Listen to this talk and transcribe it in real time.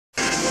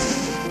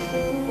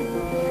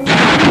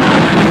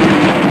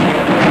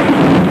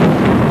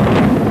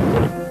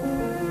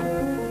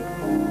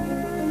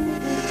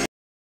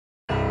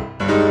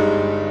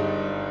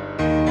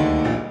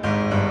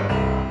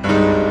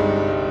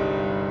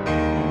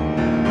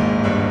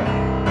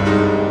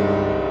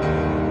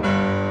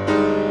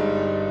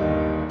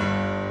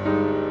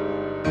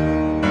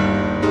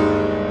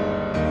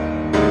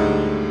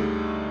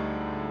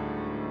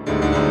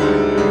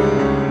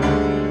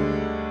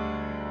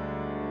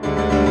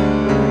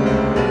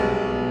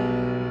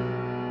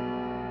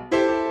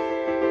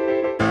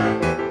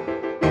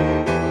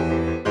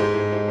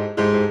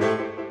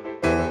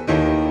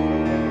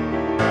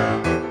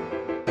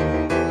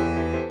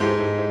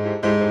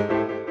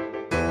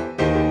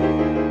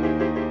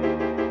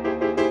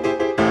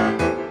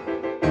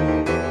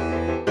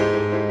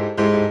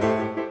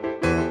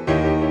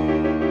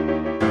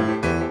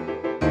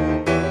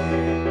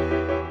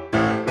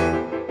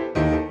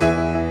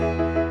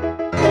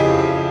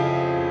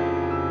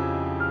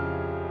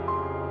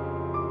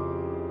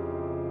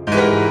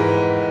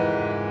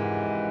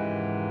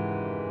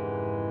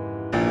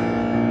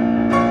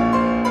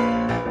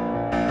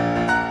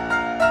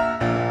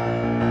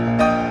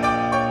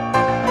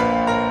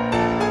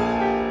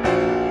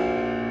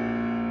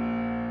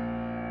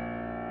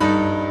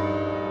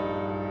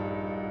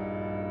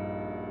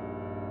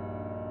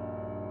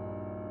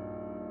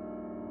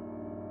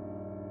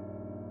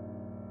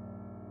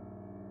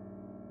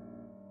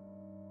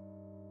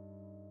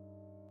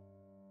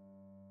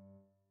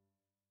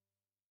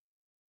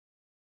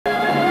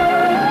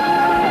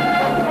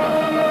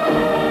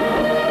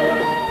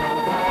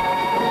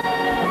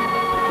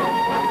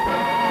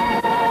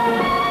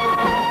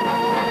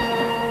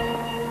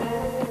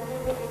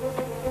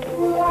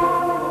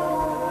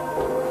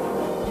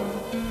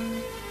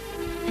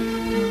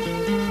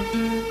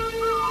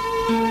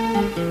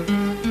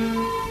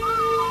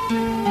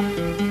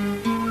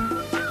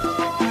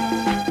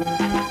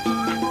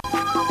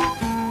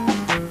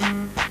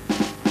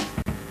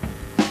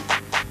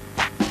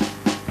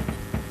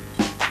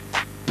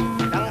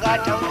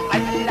gatan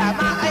Allah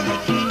ma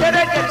aiki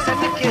darajarsa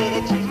muke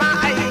ji ma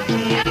aiki.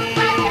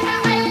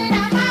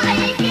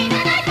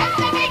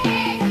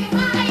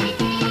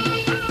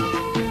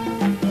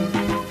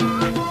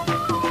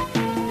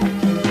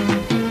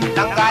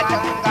 Dan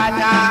gatan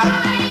gata,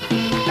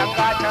 dan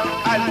gatan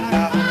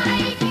Allah,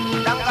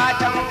 dan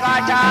gatan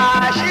gata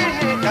shi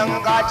ne dan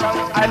gatan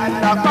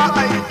Allah ma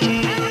aiki.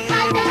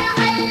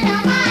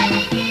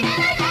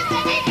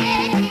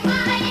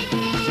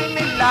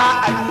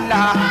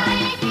 Allah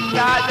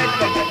ya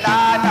dalla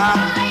jalala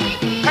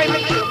kai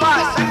muke ba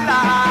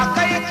sallah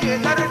kai ke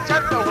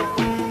zartar da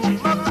hukunci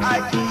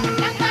makaki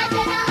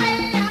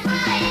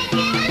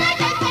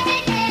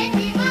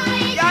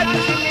ya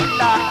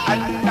bismillah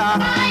Allah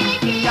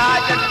ya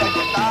dalla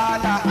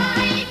jalala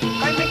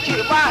kai muke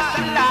ba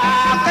sallah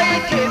kai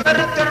ke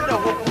zartar da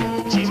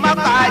hukunci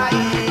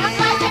makaki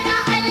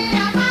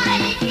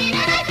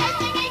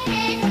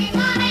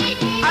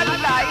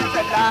Allah ya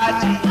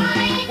salati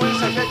kun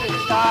sajadin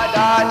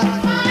sadati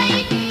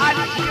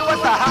alhi wa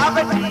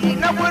sahabati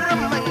na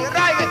gurin mai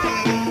raya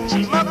ci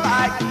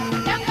mafaki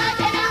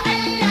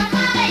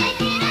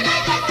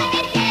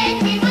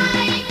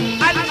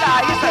Allah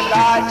ya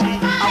salati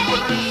a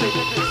gurin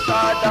sajadin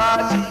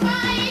sadati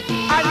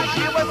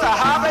alhi wa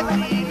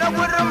sahabati na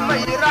gurin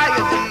mai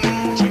raya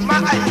ci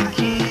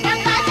ma'aiki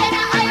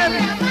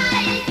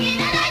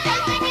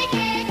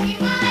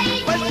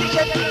wasu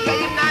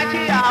shakikai na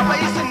jiya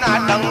wai suna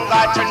dan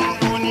gatan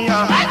duniya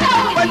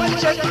wasu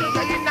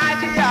shakikai na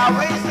jiya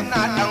wai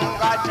suna dan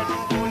gatan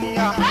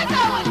duniya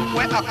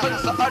wai a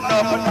kansu ana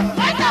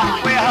fada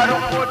wai har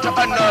kotu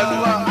ana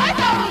zuwa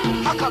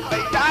haka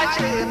bai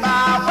dace ba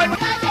wani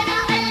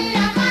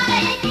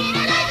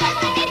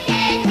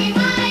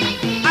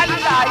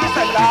Allah yi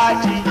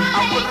salati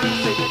a gurin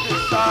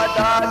sayyidin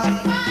sadati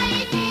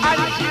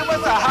alhi wa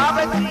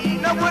sahabati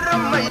na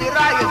gurin mai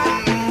raya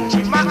zumunci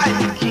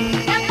ma'aiki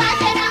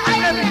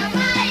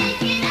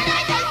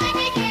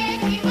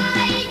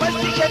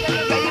wasu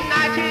shakikai na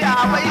jiya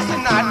wai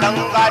suna dan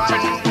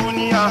gatan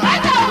duniya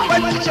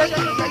wasu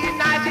shakikai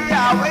na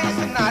jiya wai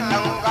suna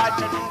dan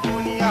gatan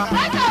duniya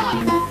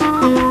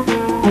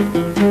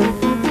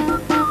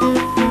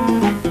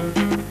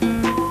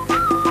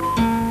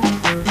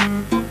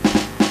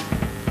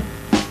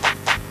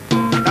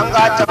dan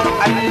gatan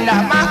Allah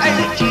ma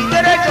aiki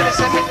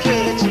darajarsa muke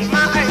ji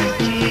ma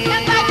aiki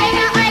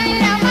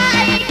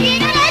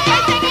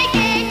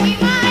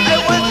ai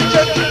wasu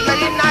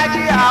shakikai na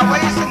jiya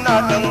wai suna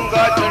dan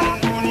gatan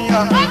duniya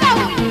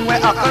wai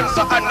a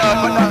kansa ana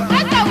fada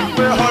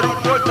wai har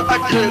kotu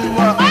ake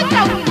zuwa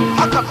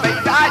haka bai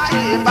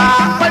dace ba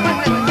wannan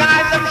ya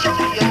zamshe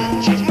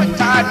yanci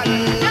mutane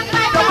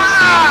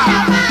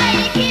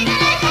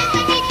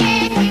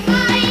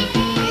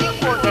ni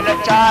ko da na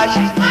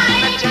tashi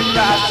na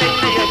canza sai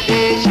na yabe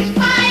shi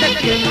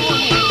nake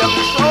nuni da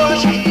so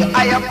shi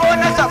a yabo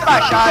na saba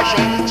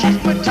shashanci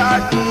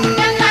mutane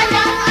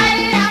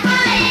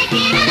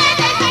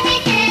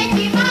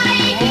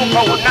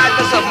kauna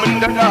ta samun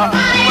dada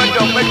kuma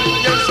da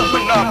majiyansa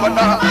muna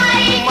fada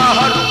kuma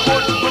har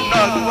kotu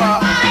muna zuwa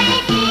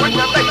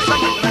wanda bai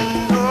san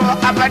manzo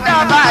abada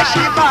ba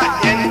shi ba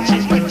yanci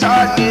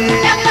mutane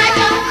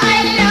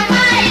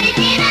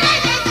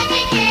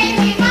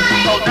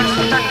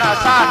kaunarsa tana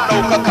sa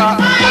ɗaukaka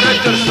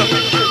darajarsa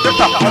da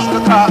ta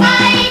haskaka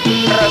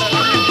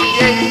rasul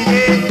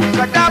biyayye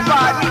ka dafa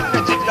ni da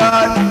ji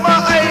daɗi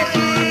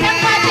ma'aiki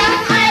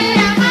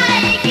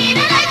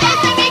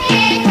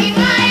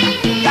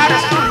ya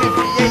rasul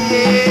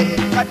biyayye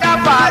ka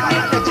dafa ni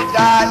da ji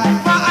daɗi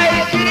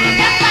ma'aiki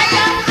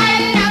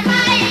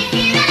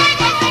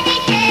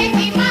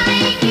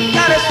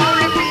ya rasul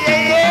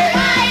biyayye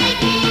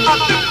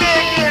abin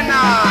bege na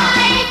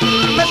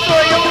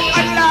masoyin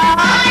Allah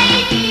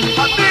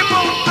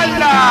habibin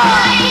Allah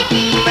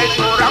mai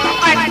tsoron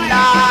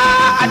Allah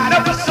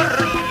annabi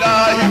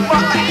sirrullahi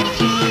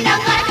ma'aiki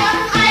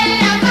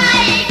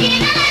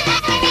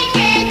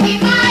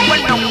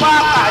wannan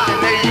waka da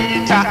na yi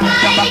ta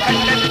da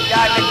bakallan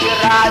ya na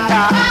kira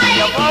ta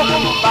ya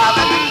gogun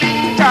baban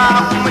binta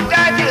mu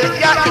dade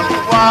ya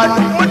ikuwa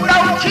mu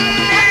dauki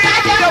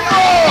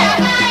yabo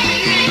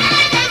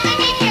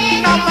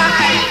na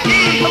ma'aiki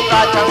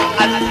bukatan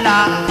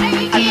Allah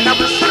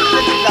annabi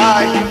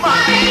sirrullahi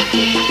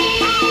ma'aiki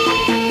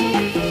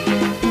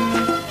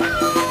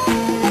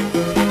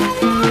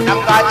dan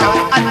gatan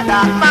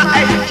Allah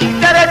ma'aiki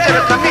darajar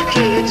ka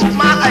muke ji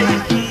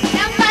ma'aiki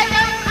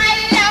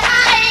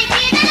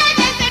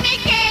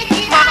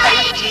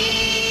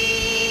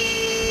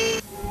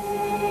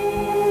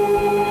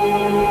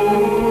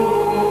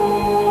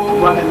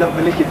wakan nan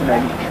nake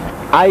tunani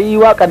ai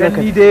wakan nan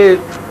ni dai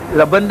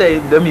rabon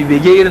da mi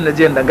bege irin na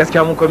jiyan dan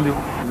gaskiya mun kwambi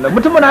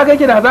mutumin haka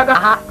yake da hazaka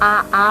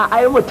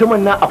ai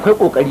mutumin nan akwai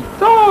kokari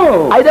to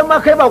ai dan ma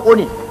kai bako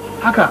ne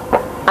haka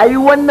ai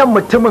wannan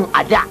mutumin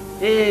a da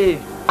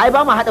ai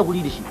ba mu hada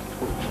guri da shi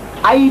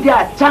ai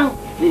da can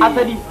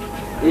asali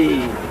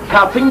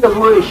kafin ya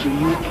zo ya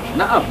shiryu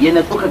na'am ya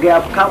natsu kaga ya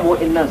kama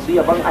wa'annan su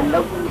yaban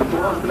annabi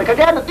da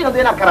kaga ya natsu yanzu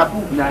yana karatu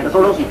da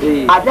sauransu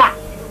a da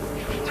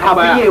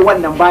kafin yayi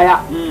wannan baya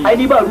ai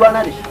ni ba ruwa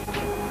na da shi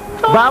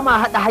ba ma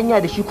hada hanya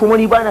da shi kuma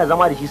ni ba na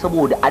zama da shi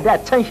saboda a da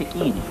can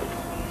shaki ne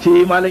ce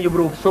malam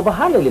Ibro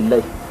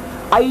subhanallahi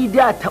ai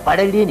da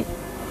tabararre ne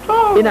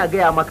ina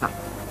gaya maka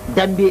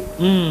dambe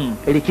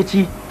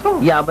rikici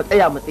ya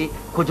matse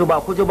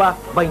kujuba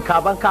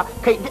banka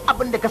kai duk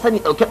abin da ka sani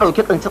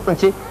dauke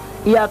tsince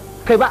iya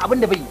kai ba abin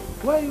da bai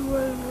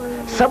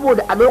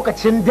saboda a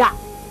lokacin da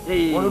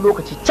wani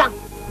lokaci can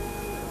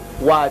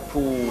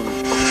wato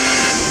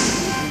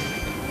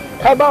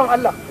kai bawan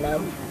Allah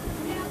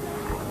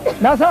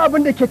na san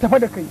abin da ke tafa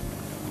da kai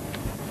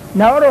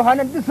na waro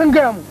hannun duk sun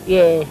gaya mu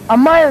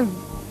amma yanzu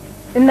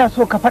ina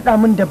so ka faɗa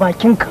min da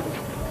bakinka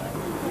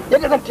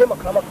yadda zan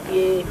taimaka maka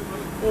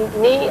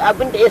ni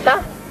abin da yasa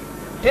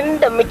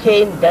tunda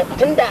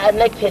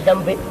nake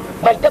dambe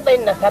ban taɓa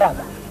yin nasara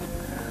ba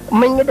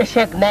mun yi da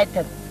Sheikh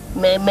United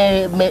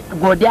mai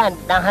godiya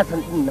dan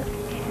Hassan din nan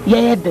ya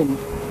yadda ni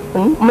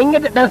mun yi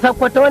da dan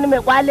Sakkwato wani mai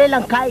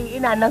kwalelan kayi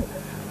ina nan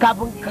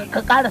kafin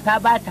ka karasa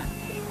bata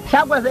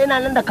shagonsa ina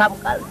nan da kafin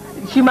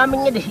shi ma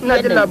mun yi da shi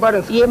ina jin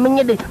labarin sa mun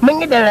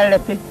yi da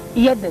rarrafe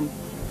yadda ni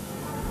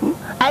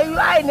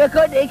ai ne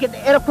kawai da yake da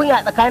yar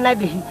kunya tsakanin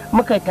da shi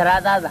muka yi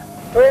tarazaza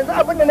to yanzu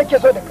abin da nake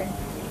so da kai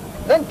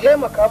zan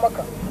taimaka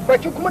maka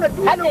baki kuma da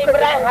duk lokacin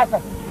Ibrahim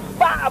Hassan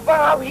ba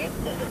hawi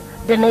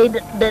da nayi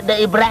da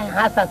Ibrahim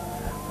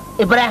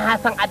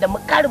Hassan Adamu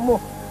Karmo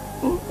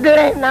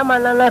dare na ma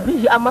na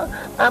fi shi amma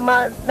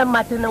dan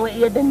mata na wai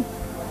iya da ni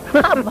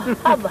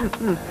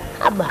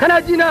haba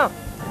kana ji na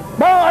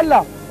bawan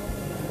Allah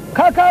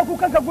ka kawo ku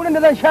kanka gurin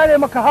da zan share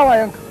maka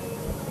hawayenka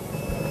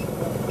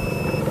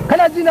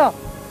kana ji na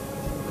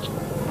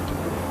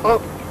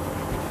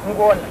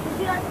ngo wannan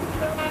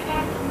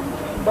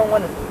ban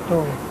wannan to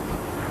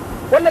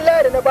wannan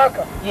layar da na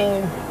baka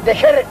da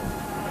sharri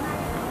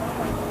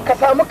ka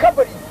samu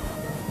kabari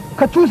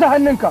ka cusa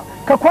hannunka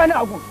ka kwana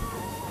a gun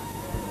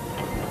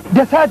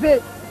da safe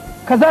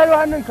ka zayo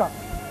hannunka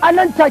a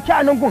nan take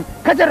a nan gun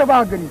ka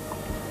jarraba gani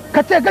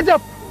ka ce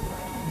gajab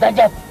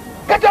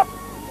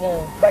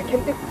bakin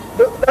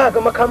duk da ga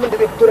makamin da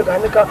zai fito daga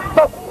hannunka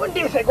ba kuma wanda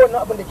ya sai ga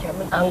wannan abin da ke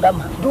hannunka an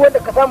gama duk wanda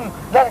ka samu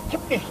za ka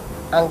kibbe shi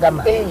an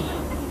gama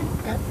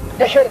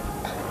da shari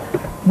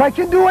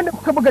bakin duk wanda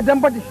kuka buga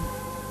damba da shi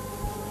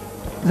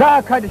za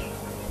a ka da shi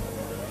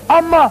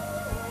amma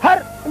har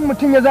in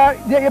mutum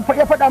ya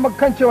faɗa maka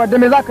kan cewa da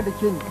me za ka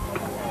dake ni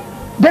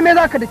da me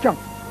za ka da kyan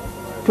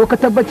to ka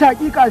tabbaci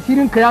hakika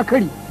asirinka ya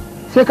kari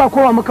sai ka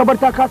koma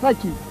makabarta ka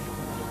sake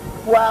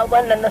wa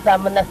wannan na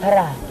samu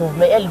nasara to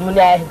mai el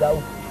duniya ya shiga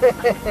uku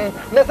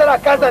nasara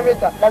ka same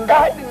ta ka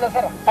haɗin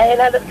nasara ai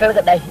na da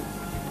gargaɗa shi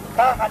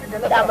ka haɗu da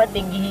nasara damar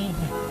dingi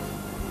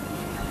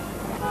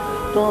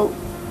to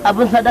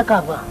abin sadaka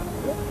ba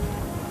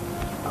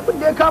abin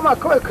da ya kama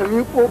kawai ka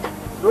miƙo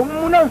domin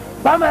mu nan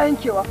ba ma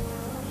yankewa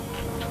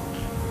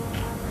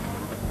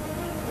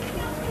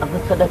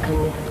abin sadaka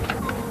ne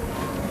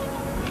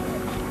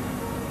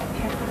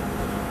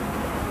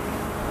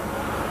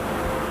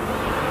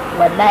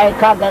wallahi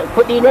kaga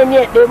kuɗi ne ne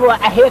ɗebo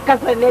a he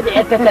kasar ne da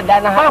ya takarda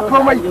na haɗo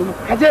komai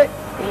kaje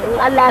in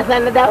Allah ya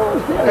san na dawo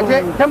kaje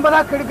dan ba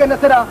za ka riga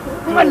nasara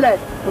in Allah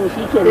to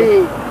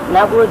shikenan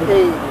na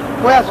gode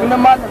koya sunan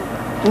malam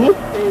ni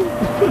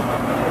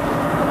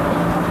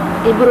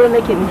Ibro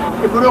nake ni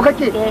Ibro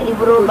kake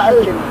Ibro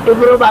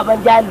baban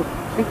Jalo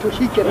to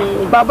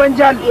shikenan baban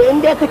Jalo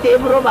in dai kace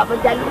Ibro baban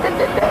Jalo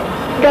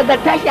daga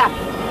tasha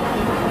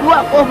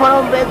zuwa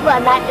kofar bai zuwa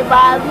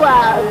Na'iba zuwa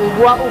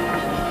unguwa uku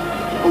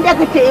inda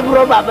ka ce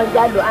Ibro baban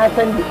Jalo an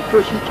san da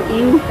to shi ke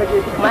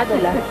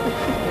madalla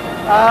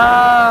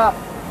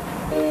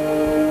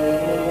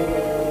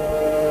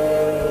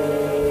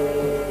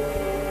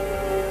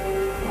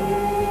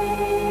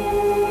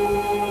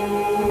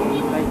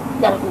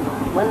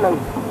wannan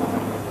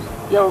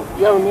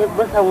yau ne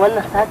basan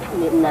wannan sati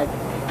ne ina ji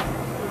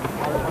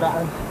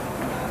alƙur'an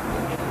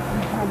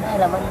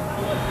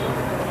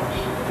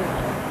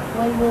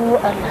wayo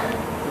Allah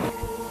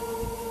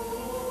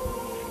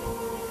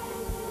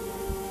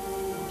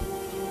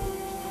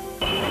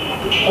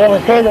ko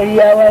sai gari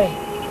ya waye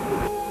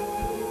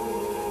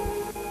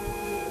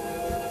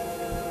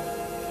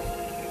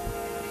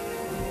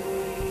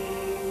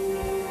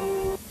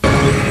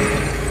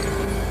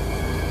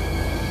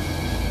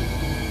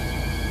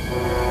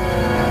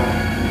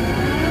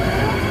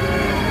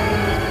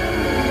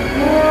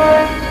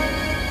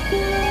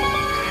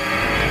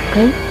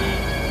kai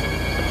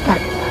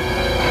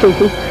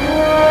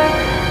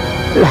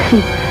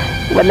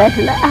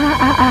wallahi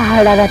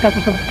rana ta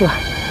kusa fitowa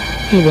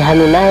sai da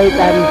hannu na yi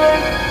tsari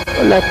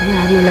wallahi ta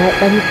hannu na yi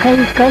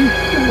tsari kai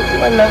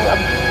wannan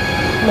abu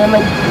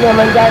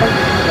neman gyaran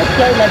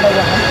gaskiya ina da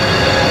wahala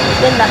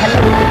yadda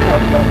hannun ne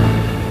kawai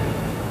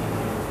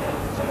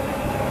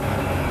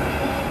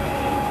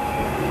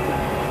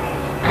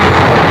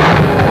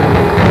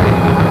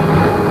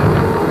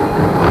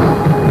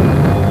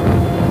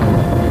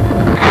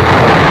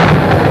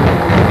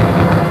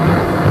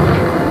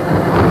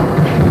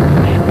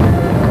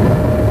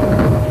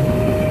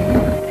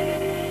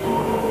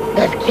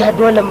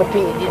dole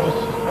mutum ya ji da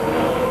shi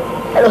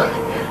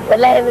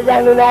wallahi yanzu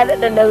zanu na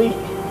da nauyi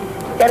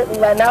kar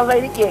uba na fa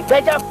rike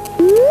gajab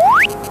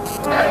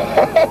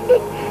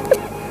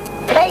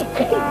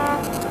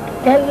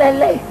kai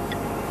lallai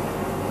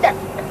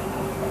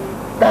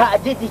da a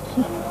ji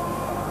jiki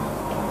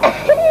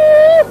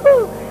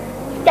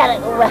kar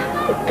uba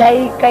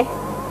kai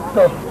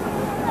to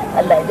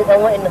Allah ya ji kan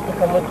wa'anda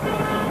suka mutu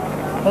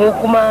mu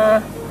kuma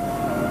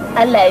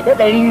Allah ya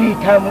daɗa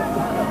ririta mu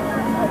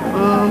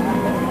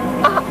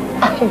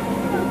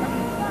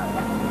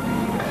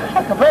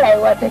haka fa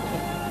rayuwa take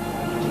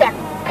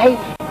kai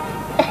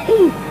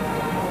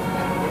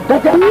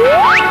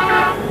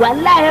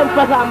wallahi an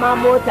fasa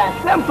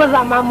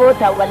ma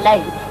mota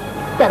wallahi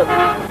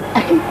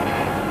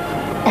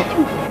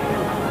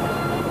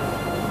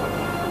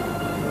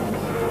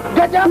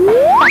gaja wani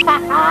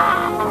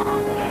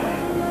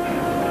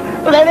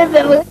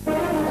da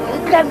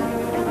kan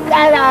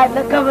kara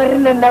na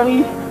kabarin nan nauyi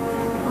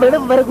bari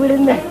bar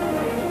gurin nan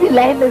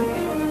billahi da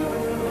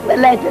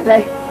wallahi ta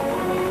dai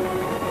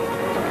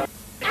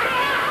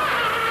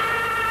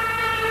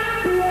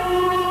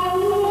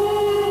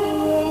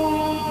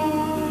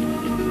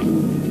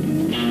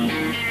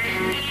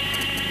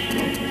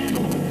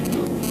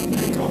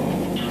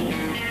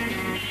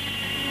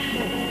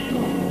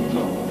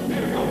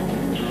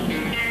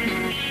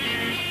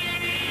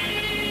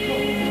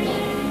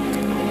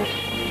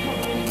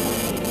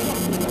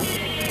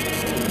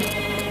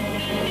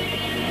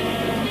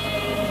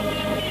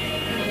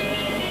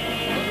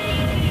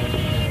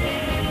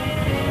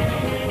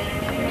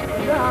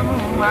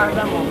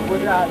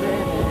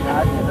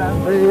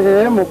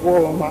mu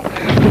goma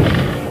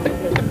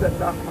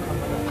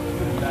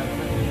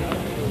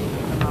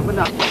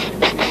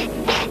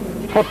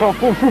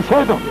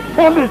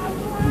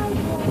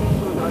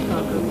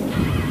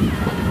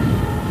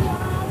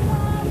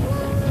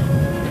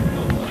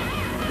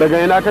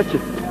daga ina kake?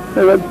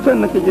 daga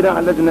can nake gidan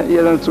Alhaji na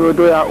iya zan so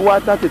doya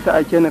uwata ce ta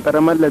ake ni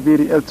karamar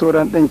labiri yar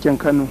tsoron ɗinkin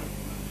Kano.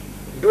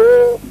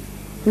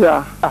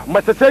 Ya.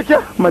 Mace ce ke?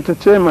 Mace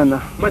ce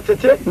mana. Mace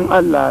ce? In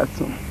Allah ya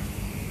so.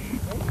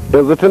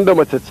 Yanzu tun da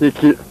mace ce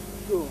ke,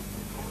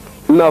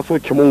 ina so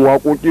ki mun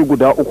waƙoƙi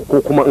guda 3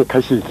 ko kuma in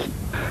kashe ki.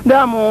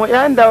 Damu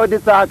yan Daudi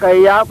sa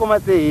kai ya kuma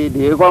sai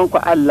da gonku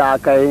Allah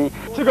kai.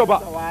 Ci gaba.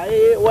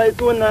 Waye wai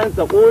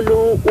sunansa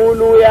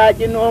kulu ya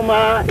ki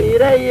noma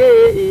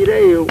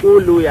iraye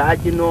kulu ya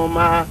ki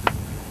noma.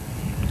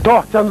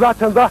 To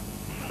canza.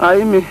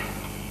 Ai me?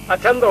 A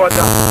canza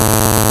wata.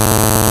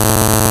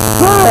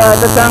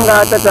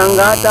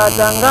 ta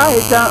tanga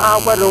hitan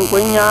akwarin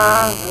kunya.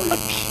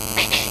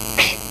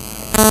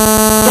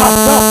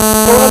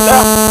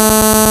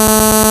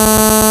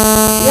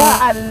 Ya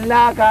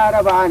Allah ka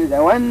raba ni da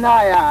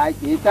wannan ya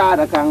ke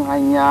tara kan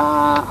hanya.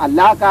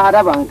 Allah ka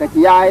raban ka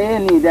kiyaye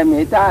ni da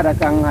mai tara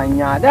kan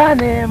hanya. Da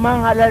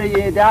neman halar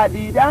ya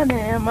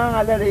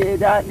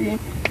daɗi.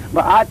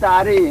 Ba a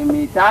tare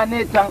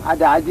mutane can a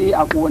daji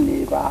a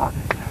kone ba.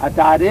 A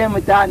tare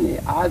mutane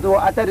a zo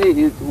a tare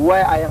su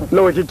wai a yanzu.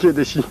 Nawa kike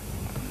da shi?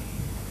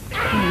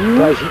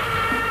 Tashi.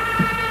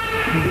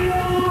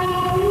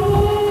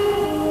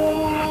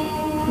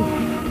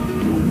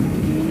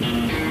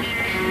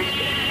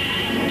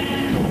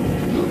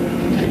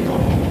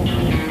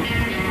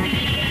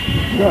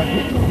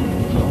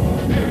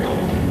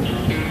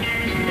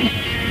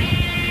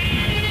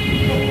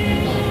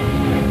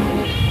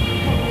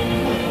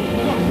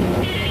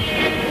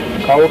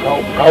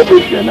 kawo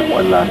kenan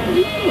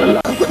wallahi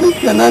kudin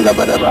kenan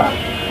gaba da ba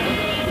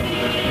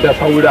da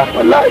saura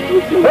wallahi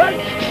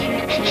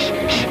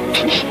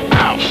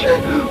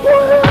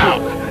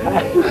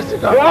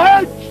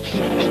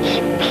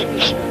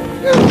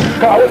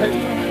kawo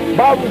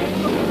babu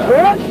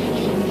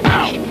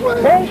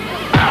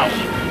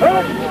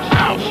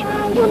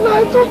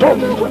wallahi to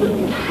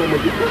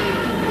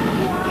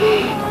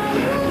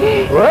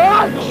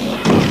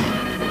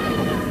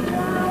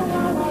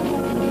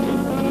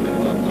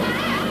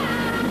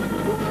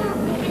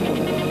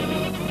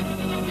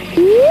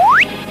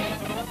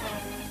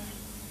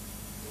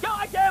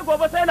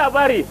gobe sai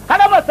labari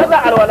hana ba sarra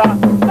alwala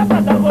kasa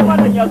darbo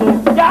malam ya zo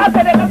ya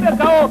haka ne kan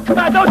kawo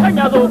ga daushen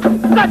ya zo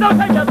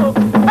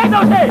kai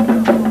daushe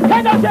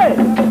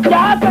ya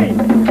haka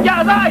ya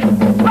za a yi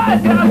ba a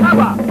sai an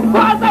saba ko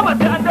an saba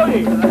sai an daure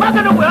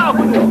maganin goya a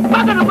kudu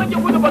maganin bankin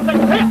kudu ba kai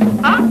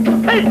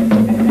kai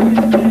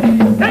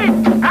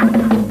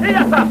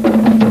ya sa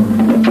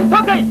to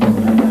kai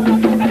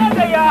kada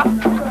gayya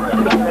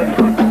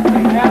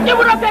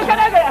Ibro kai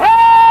kada gayya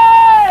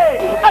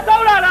a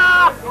saurara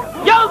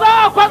yau za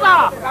a kwatsa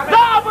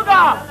za a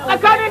buga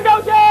tsakanin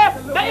daushe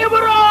da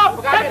Ibro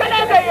da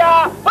kaɗan gayya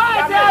ba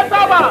a ce an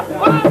saba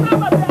ko an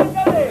saba sai an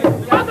gare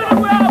maganin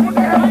goya a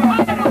kudu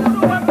maganin kudu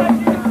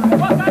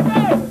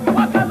wanda shi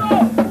wakazo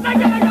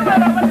nage mai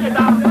rabar ke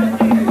ta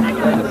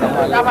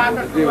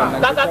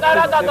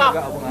kaka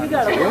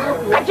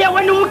ake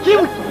wani wuki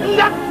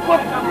na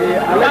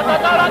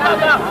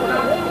kaka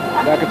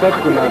da ka tafi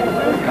kuna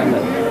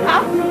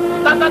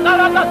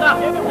kaka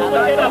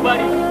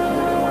labari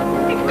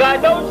ga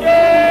daushe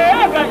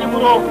ga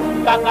Ibro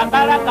kaka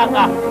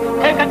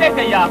kai ka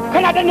dai ya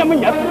kana danne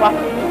min yatsu ba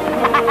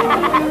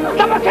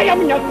sama kai ya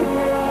min yatsu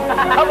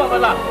haba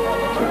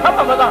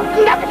maza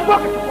ina ka shigo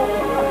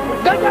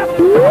gaga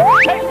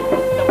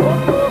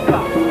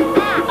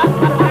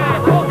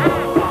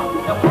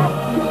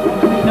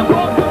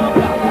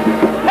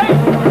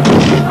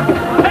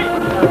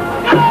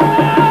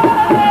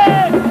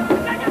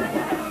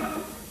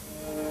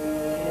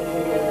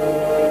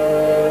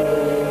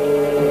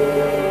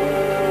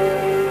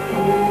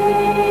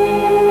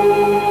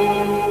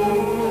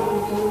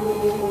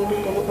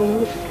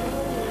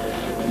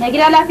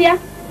gida lafiya?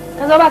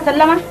 Ka zo ba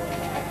sallama?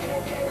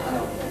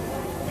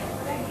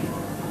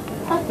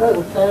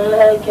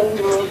 Sarkin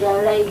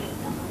dogarai.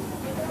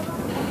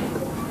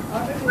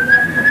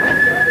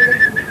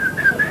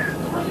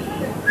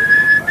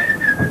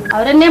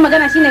 Auren ne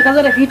magana shine ka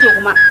zo da fito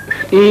kuma.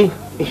 In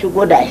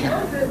shigo da shi.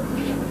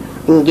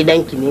 In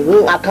gidanki ne,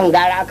 in akan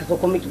gara aka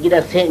sako miki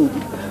gidan sai in ji.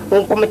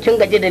 In kuma kin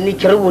gaje da ni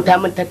ki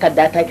rubuta min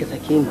takarda ta ki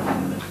sake ni.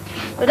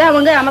 To da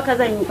mun gaya maka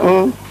zan yi.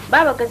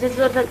 Baba ka ce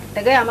zo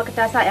ta gaya maka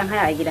ta sa yan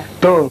haya a gida.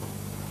 To.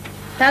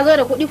 Ta zo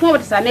da kuɗi kuma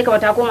bata same ka ba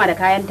ta koma da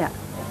kayanta.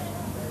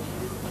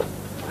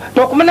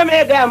 To kuma na me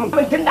gaya mu?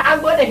 Tun da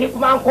an zo da shi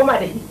kuma an koma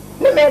da shi.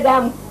 Na me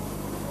gaya mu?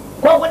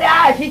 Ko kuɗi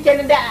a shi ke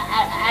da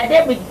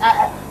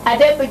a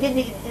dai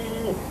bigi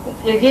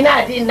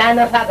jina ji ina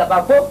na sa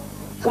gaba ko?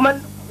 Kuma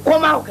ko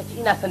ma hukaci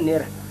ina son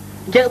naira.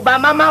 Ba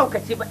ma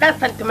hukaci ba dan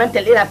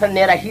sentimental ina son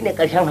naira shine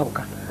karshen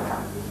hauka.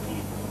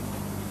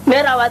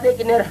 Naira wa zai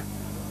ki naira?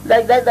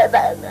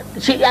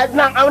 Shi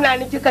nan auna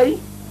ni kika yi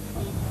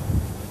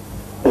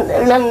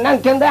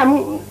nan kin ga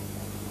mu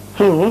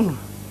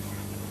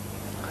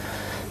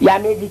ya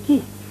me jiki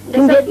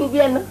kin je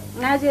dubiyan nan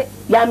na je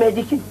ya me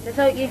jiki da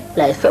sauki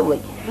la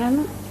sauki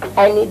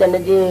ai ni da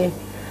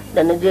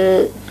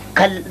naje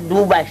kal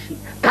duba shi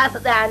ka sa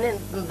tsaya ne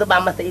zuba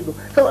masa ido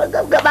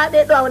saboda gaba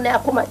ɗaya da wannan ya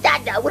kuma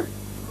jajawur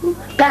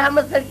ka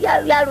hamar sarki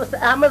yaro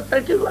hamar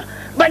sarki ruwa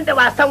banda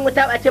wasan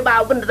wuta ba ce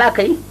ba abin da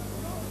zaka yi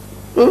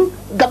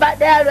gaba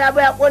daya ya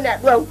baya kone a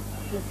duwan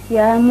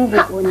ya mu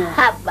ba kone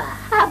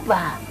haba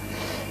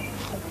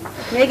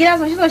me gida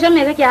soshen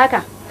me kake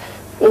haka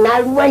ina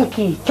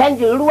ruwanki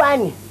canjin ruwa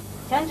ne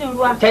canjin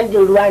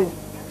ruwa ne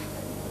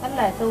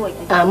Allah ya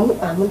sauke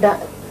amu da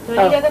to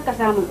ni dai ka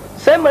samu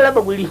sai mu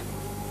raba guri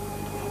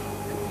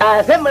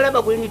sai mu raba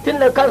guri tun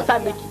da kan sa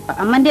miki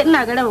amma dai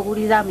ina ga raba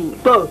guri zamu yi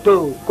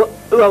to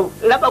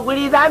raba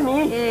guri zamu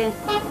yi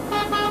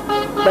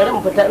bari mu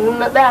fita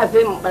na tsaya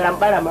sai mu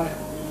barambara ma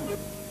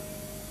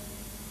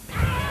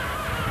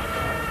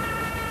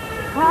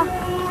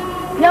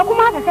ya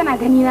kuma haka kana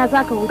gani na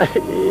zaka wuce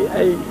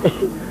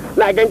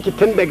na ganki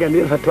tun daga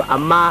nesa to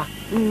amma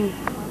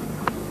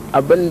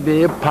abin da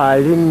ya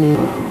faru ne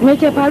me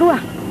ke faruwa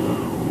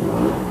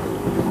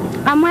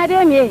amma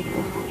dai me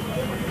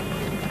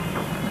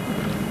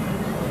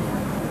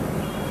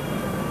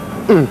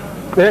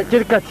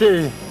kirka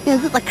ce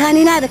yanzu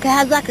tsakanina da kai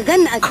har zaka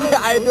ganni a cikin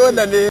ai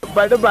dole ne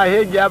bari ba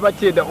hegiya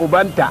bace da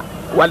ubanta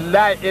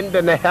wallahi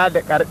inda na sha da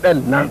karɗan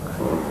nan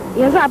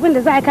yanzu abin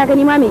da za a ka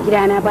gani ma mai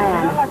gidana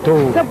baya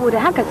nan saboda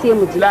haka sai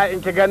mu ji la in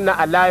ki ganna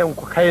a layin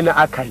ku kai na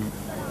aka yi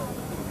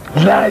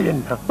layin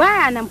nan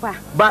baya nan fa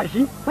ba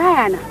shi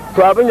baya nan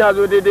to abin ya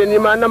zo daidai ni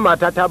ma nan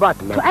mata ta ba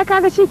ta nan to ai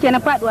kaga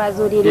shikenan faduwa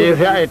zo daidai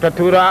sai ai ta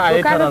tura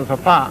ai karansa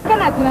fa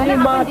kana tunanin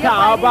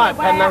mata ba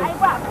ta nan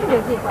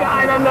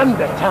kana nan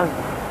da can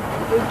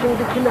kin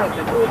ga kina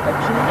da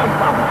lokaci nan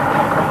ba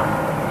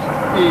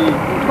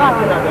ba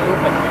kina da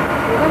lokaci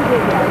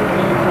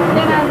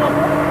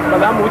ba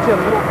za mu wuce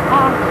yanzu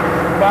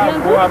ba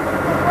kuwa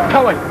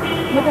kawai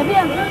mu tafi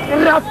yanzu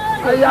raf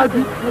ya fi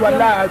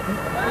wallahi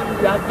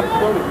ya fi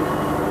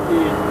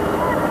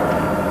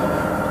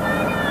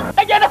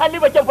Ake da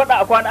Halima kin faɗa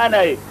a kwana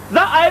ana yi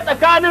za a yi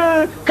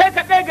tsakanin kai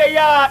ka kai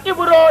gayya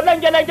Ibro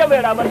lange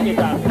mai ramar ke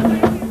ta.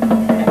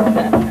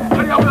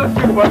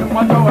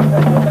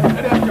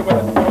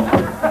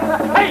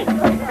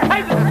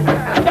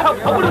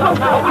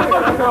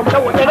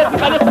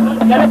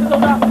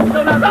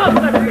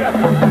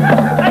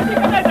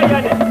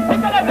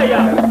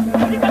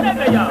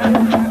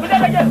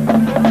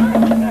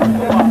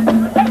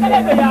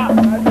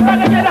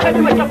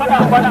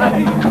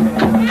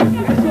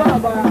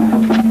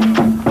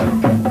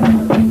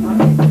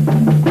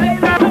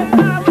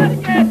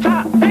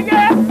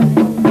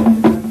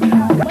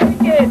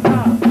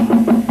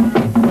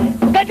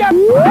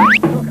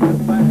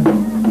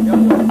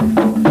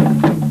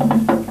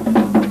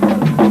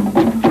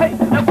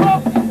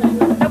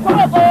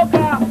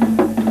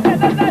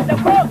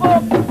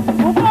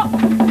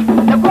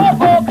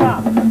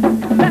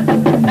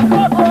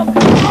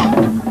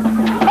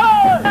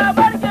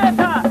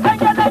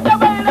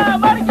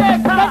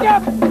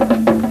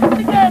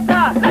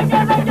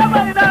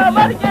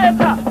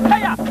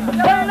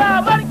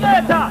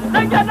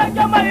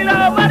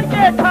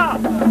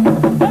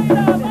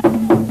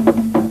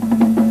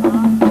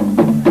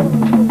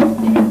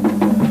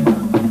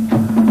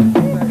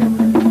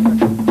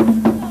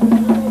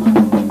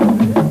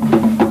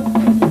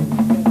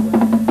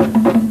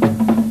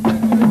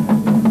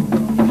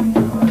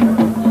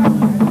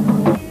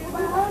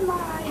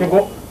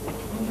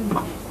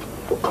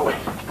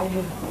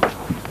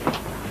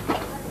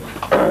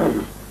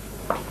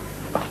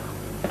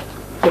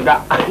 ga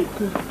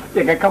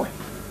kawai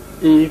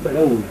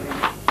bari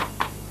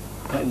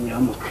kan ya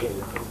mu kai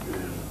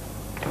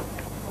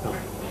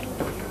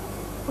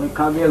wai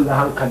ka ga yanzu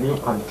hankali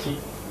kwanci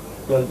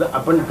yanzu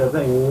abin da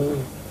zan yi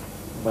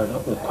bari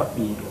in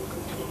kwaɓi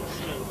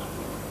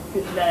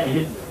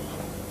billahi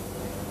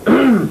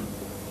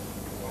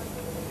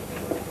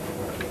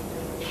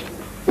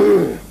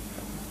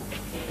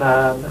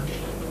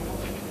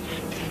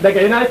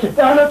daga ina yake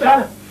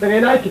daga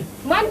ina yake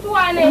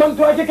mantuwa ne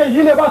mantuwa kike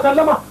yi ne ba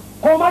sallama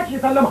ko ma ki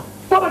sallama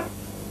ba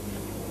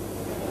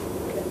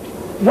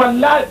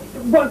wallahi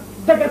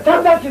daga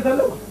can da ki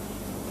sallama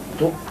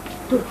to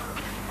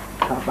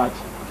ka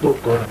baci to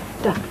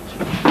da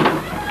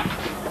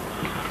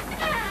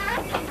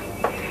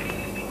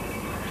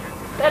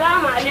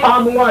salamu alaikum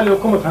amin wa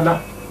alaikum salam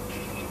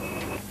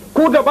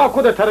ku da ba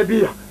ku da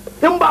tarbiyya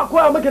in ba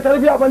koya miki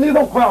tarbiyya ba ni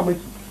zan koya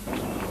miki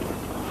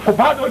ku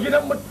fado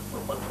gidan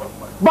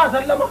ba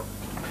sallama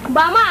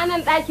ba ma a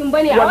nan ɗakin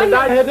ba ne a wannan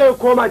wallahi zai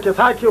koma ki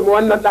sake mu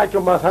wannan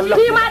ɗakin ba sallama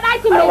shi ma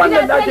ɗakin mai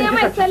gidan sai ne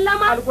mai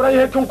sallama alƙuran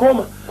ya kin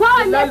koma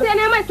kowanne sai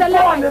ne mai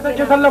sallama kowanne sai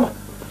ki sallama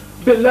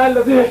billahi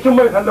lazi ya kin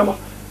mai sallama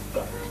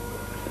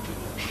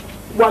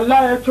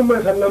wallahi ya kin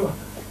mai sallama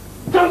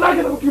dan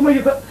zaki da ki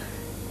mai sa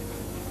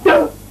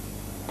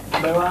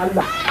bai wa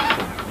Allah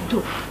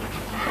to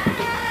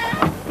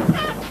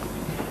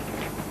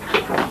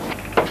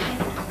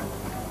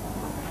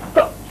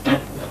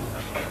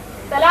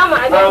salamu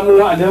alaikum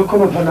amu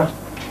alaikum salam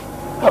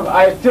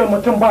a ce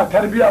mutum ba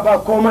tarbiya ba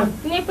komai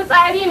ni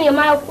fitsari ne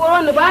ma ko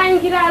wani bayan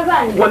gida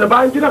za ni wani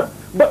bayan gidan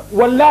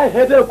wallahi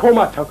sai dai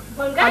koma ta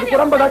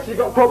alquran ba za ki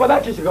shiga ko ba za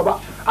ki shiga ba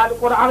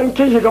alquran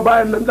kin shiga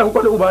bayan nan dan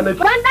kwali uba nake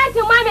ban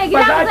dakin ma mai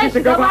gida ba zai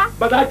shiga ba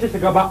ba za ki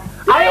shiga ba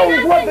a yau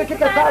unguwar da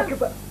kika sa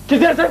ki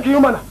je san ki yi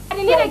mana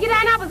ni da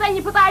gidana ba zan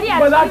yi fitsari a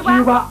ba za ciki ki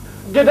yi ba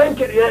gidan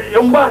ki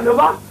in ba ni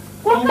ba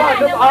in ba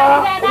ni ba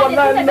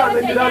wallahi ina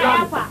da gidana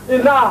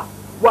ina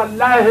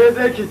wallahi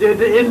zai ki je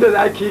da inda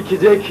za ki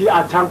je ki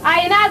a can a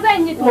ina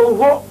zan yi to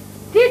oho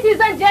titi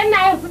zan je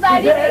ina yin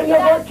fitsari da in ya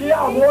zo ki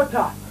a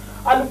mota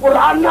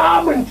alquran na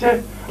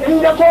amince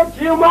in ya zo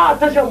ki ma a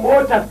tashar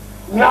motar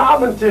na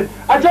amince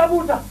a je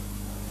buta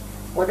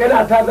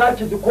magana ta za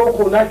ki ji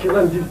koko na ki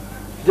zan ji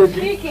je ki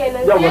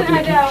shikenan sai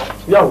na dawo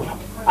yau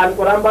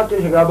alquran ba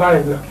ki shiga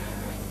bayan nan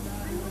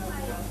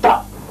ta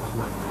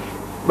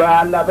ba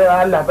Allah bai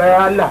Allah bai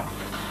Allah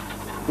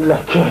a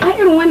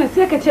irin wannan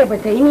sai ka ce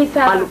bata yi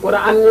nisa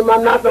alquran ni ma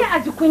na sai a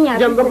ji kunya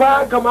yanzu ba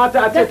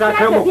kamata a ce ta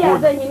kai mu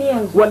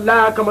ko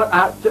wallahi kamar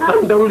a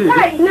dan daure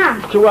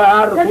ki wa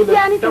yaro ku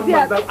da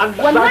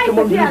Allah za ki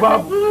mun bi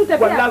babu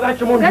wallahi za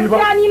ki mun bi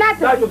babu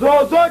za ki zo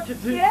ki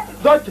ci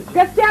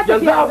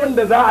yanzu abin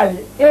da za a yi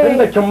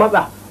inda kin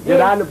matsa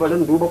gida ni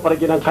barin duba far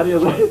gidan kar ya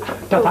zo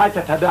ta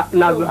sake ta da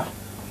na zuwa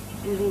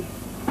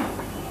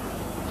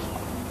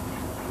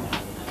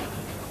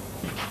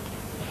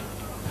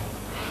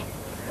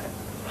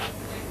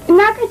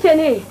ina kake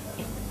ne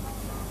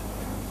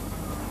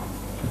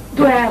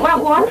to ya ba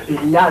kuwa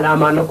yara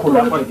ma na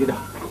kula far gida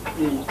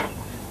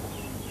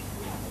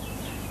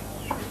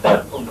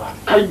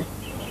kai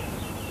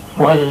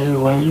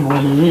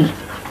wai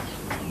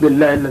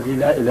billahi allazi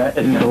la ilaha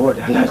illa huwa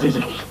da na ji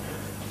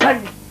kai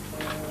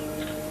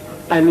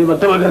ai ni ban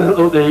taba ganin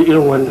tsautsayi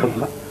irin wannan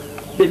ba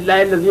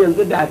billahi allazi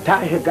yanzu da ta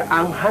shiga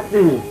an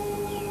haɗe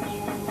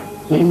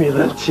ni me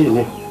zan ce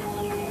ne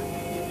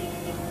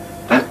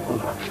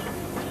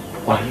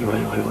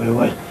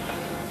wai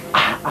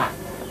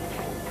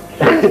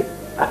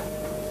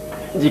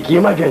jiki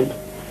magayi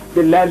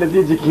billahi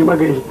allazi jiki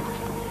magayi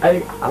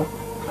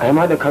ai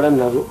ma da karan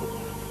na zo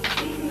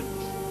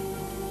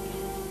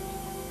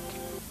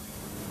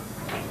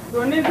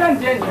Domin zan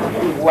je ne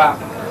wa.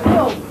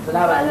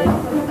 Salamu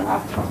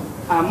alaikum.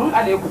 Amin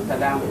alaikum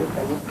salam.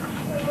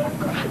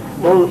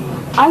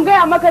 an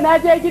gaya maka na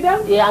je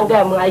gidan an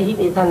gaya mun ai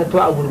hide ta na to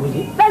a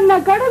gurguje dan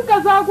nan karin ka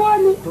zago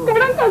ni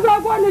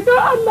to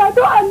Allah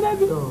to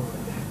annabi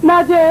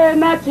Na je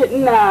na ce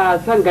ina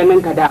son ganin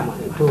ka dama.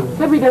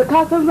 Saboda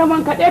ka san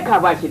zaman ka ka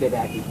ba shi da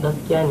daɗi.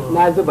 gaskiya ne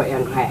Na zuba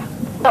 'yan haya.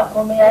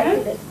 kuma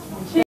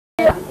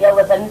ya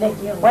wasanni da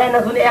ke waya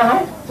na su ne yan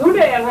haya Su ne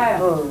 'yan haya.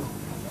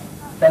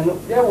 sannu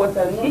Yawa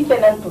sannu. shi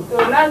kenan to To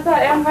na sa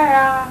 'yan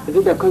haya. Yanzu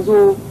da ka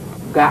zo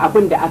ga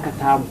abin da aka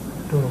samu.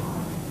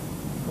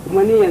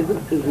 Kuma ni yanzu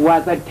unguwa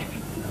zan tafi.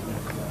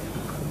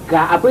 Ga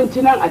abinci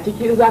nan a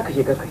cikin za ka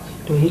shiga kaci.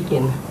 to shi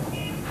kenan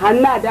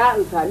Hanna da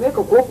in same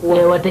ka ko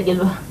kuwa. wata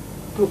kilba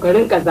To ka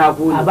rinka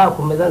zago ni. a ba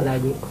kuma zan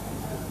zage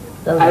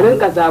A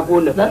rinka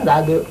zago ni. zan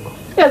zage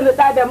Yanzu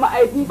da da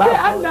ma'aifi sai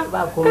Allah.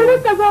 Ka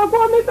rinka zago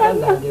ni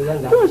sannan.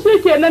 To shi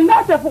kenan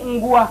na tafi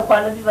unguwa.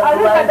 A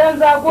rinka dan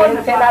zago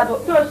ni fa.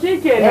 To shi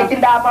kenan. kin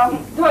da ma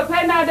To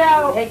sai na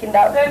dawo. kin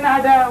da Sai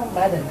na dawo.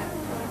 madalla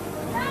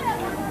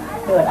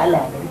to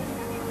Allah ya gani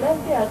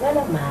lafiya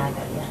galan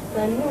madalla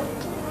sannu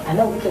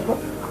anan wuce ko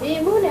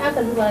mu ne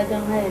aka zuba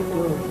wajen hayan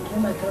nan kai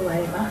matar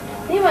waye ba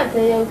ni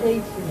matar yau kai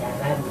ce ya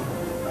gani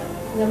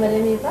game da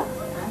me fa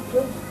to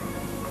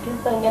kin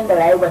san yadda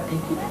rayuwar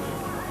take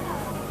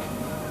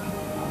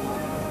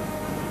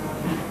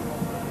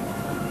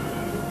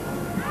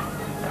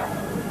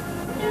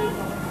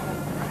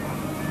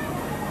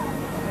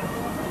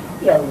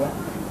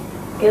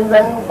kin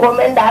san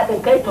komai da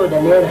haɗin kai to da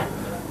naira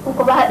ko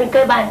kuma haɗin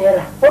kai ba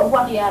naira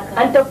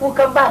an ta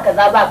kukan ba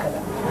kaza ba kaza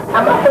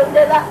amma ko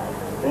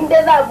in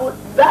dai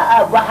za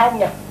a bi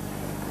hanya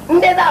in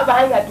dai za a bi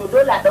hanya to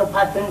dole a ɗau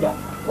fasinja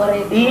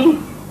kwarai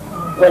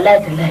wallahi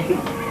tallahi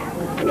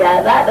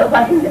ya za a ɗau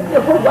fasinja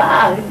ko ba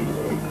a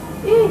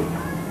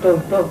to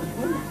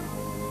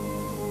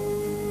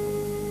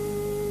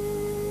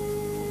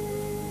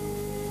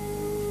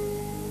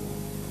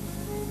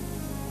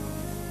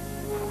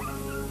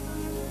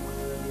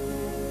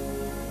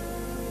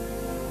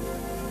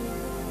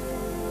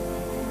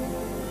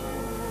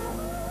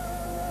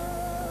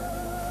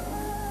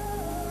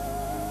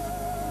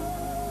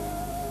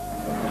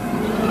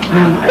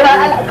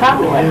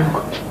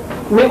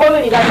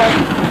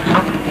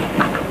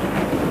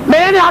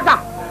Menene haka?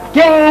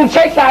 Kin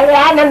shashare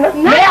hannun nan?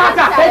 Me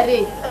haka?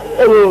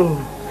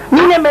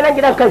 Ni ne mai nan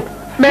gidan kai.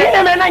 Ni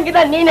ne mai nan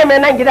gidan, ni ne mai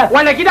nan gidan.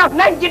 Wane gidan?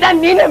 Nan gidan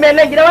ni ne mai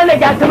nan gidan, wannan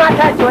gyatuma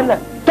ta ce wannan.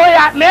 To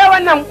ya me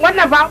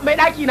wannan fa mai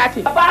daki na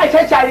ce. Ba a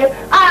shashare.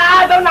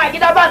 A zauna a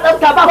gida ba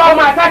tsafta ba. Ko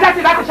mata ta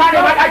ce za ta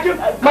share ma dakin.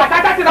 Mata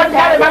ta ce za ta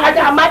share ma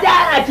dakin. Amma da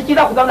a ciki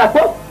za ku zauna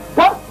ko?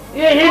 Ko?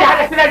 Eh da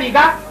haka tira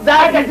riga.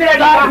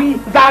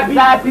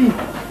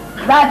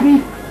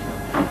 Zafi.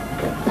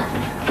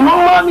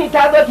 Mummomi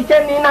ta zo ki ce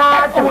ni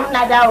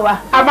na dawowa.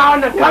 Amma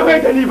wannan ka bai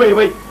da ni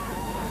bai.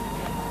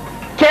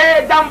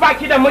 Ke dan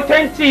baki da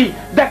mutunci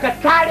daga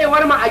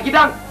karewar mu a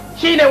gidan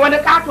shine wani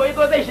kato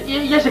yazo zai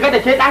ya shiga da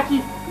ke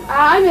daki.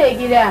 A mai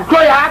gida. To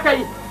ya haka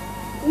yi?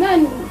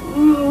 Nan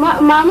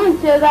maman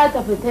ce za ta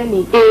fita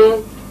ne.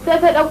 Sai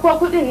ta ɗauko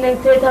kuɗin nan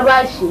sai ta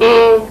bashi.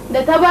 Da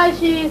ta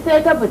bashi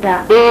sai ta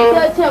fita.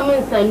 Sai ce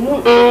min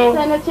sannu.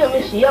 Sai na ce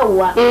mishi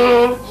yawwa.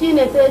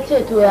 Shine sai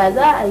ce to ya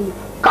za a yi.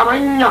 Kamar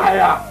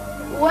yaya.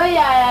 Wai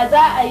yaya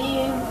za a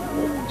yi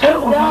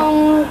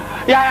don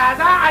yaya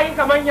za a yi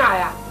kamar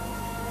yaya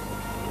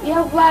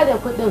ya ba da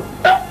kuɗin.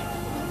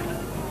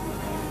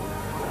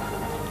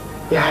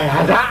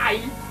 Yaya za a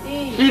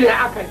yi shi ne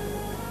aka yi.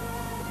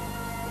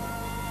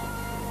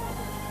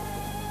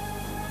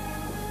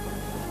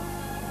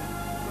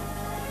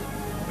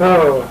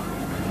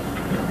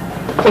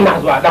 Ina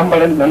zuwa dan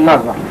barin nan na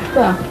zuwa.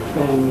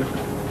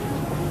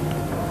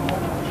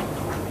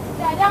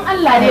 Dan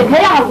Allah ne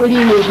kai hakuri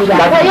ne gida.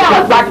 Kai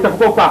ya za ki tafi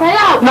kofa.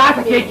 Na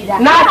take ki.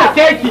 Na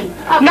take ki.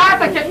 Na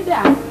take ki.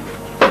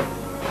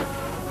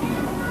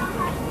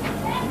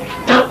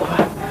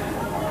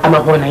 Amma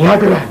wannan ya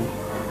dira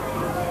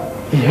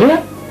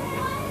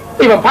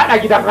ni. Ban fada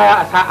gidan kaya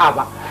a sa'a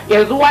ba.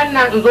 Yanzu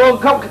wannan in zo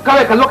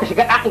kawai ka zo ka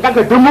shiga ɗan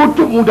ganka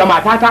dumu da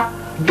matata.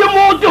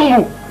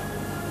 Dumu.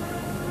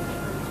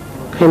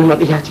 Kai ni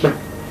matsiya cikin.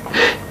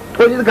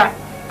 To ni ga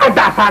an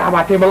da asara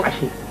ba ta yi man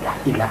ashe.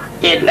 Ila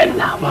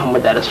illallah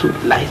Muhammadu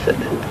Rasulullahi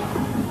sallallahu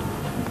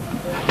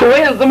to wai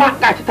yanzu ma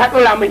gashi ta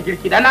dora min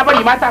girki da na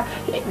bari mata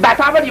da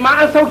ta bari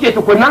ma an sauke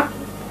tukunna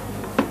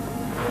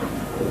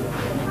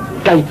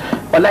kai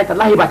wallahi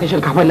tallahi ba ta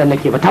shinkafan nan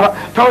nake ba ta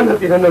wannan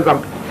tsinan nan zam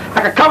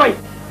haka kawai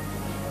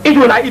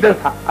ido na idan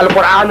sa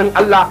alqur'anin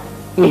Allah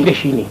ni da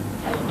shi ne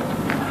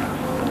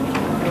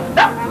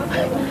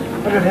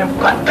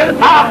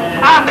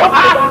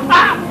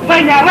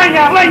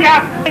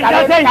manya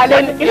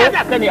ina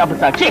da ka ne a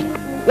fusace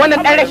wannan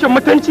ɗan rashin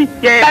mutunci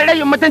ɗan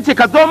rashin mutunci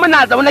ka zo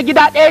muna zaune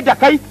gida ɗaya da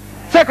kai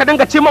sai ka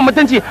dinga cimin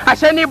mutunci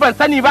ashe ni ban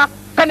sani ba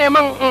ka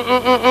neman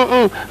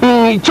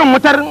cin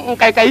wutar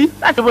kaikayi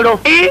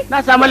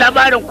na samu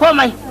labarin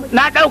komai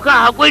na ɗauka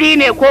haƙuri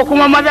ne ko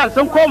kuma mazan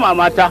sun koma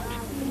mata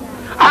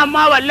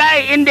amma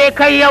wallahi in dai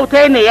kai yau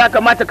tai ne ya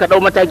kamata ka ɗau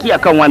mataki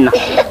akan wannan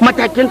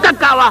matakin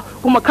kakkawa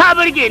kuma ka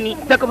burge ni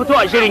da ka fito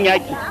a shirin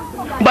yaki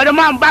bari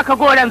ma baka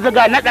goran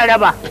ziga na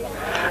ɗaraba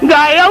ga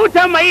yau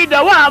ta mai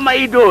da wa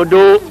mai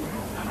dodo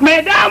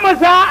mai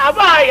damusa a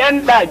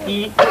bayan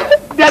daki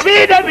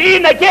dabi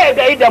na ke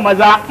gai da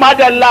maza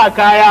madalla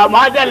kaya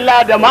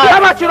madalla da ma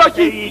haba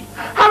turoki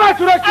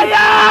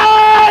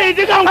ayi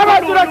digan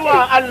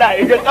kuduwa Allah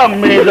idikan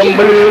mai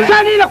zambar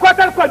sani na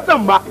kwatar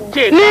kwantsan ba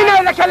ni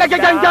ne na kalage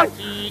gangan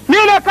ni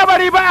ne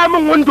kabari ba a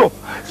min windo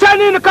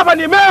sani ni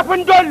kabari mai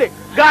fin dole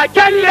ga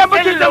kyalle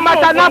mutum da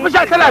mata na fi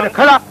sha tana da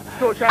kara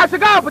a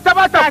shiga a fita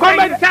ba ta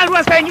komai ta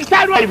ruwan sanyi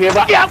ta ruwan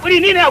ba ya kuri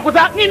ni ne a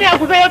kusa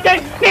yau kai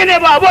ni ne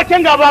ba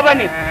abokin gaba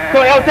bane to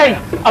yau kai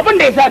abin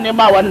da yasa ne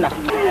ma wannan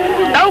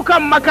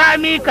daukan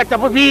makami ka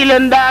tafi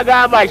filin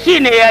daga ba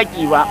shine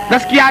yaki ba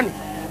gaskiya ne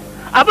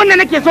abin da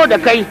nake so da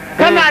kai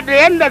kana da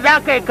yanda za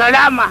ka yi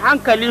karama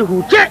hankali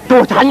huce to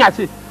wata hanya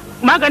ce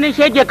maganin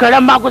shege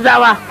karen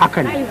maguzawa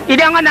haka ne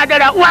idan ana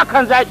da uwa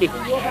kan zaki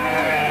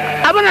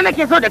abin da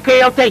nake so da kai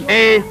yau kai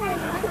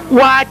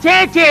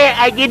wace ce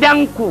a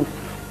gidanku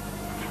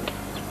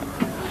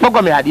Gogo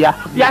mai hadiya.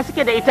 Ya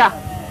suke da ita?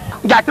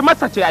 Gati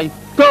masa ce ai.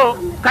 To,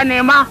 ka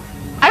nema,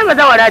 ai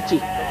bazawara ce.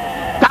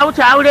 Ta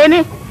wuce aure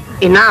ne?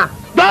 Ina.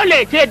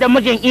 Dole ce da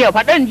mijin iya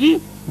faɗan ji?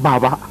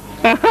 Baba.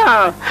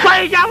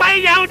 Wai ja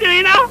mutu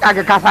ina?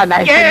 Kaga ka sa na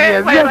yi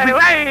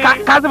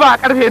ka zuba a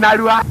karfe na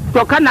ruwa.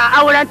 To kana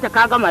auren ta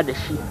ka gama da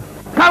shi.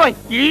 kawai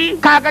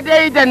kaga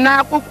dai da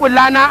na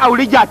kukkula na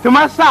auri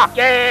jatumarsa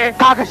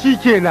kaga shi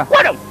kenan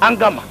wadam an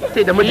gama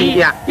sai da mutum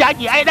iya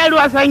yaki ai dan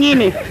ruwan sanyi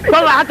ne ko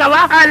ba haka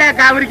ba Allah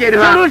ka burge ni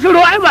ba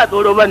shiru ai ba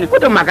tsoro bane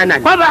kudin magana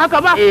ne ko ba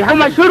haka ba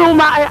kuma shiru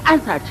ma ai an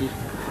sace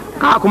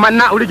ka kuma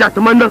na auri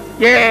jatuman nan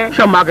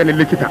shan maganin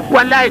likita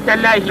wallahi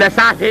tallahi da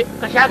safe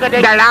ka sha ga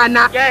da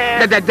rana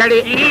da daddare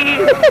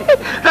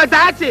to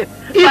ta ce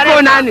iko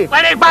na ne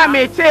ba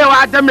mai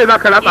cewa dan me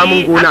zaka ratsa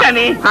mun gona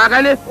haka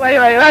ne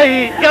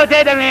wai yau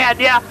dai da me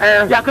adiya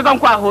ya ka gan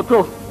ku a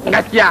hoto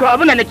gaskiya to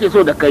abin da nake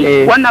so da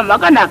kai wannan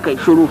magana kai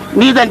shiru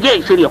ni zan je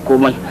in shirya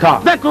komai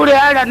zan tura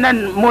yaran nan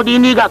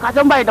modini ga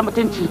kasan bai da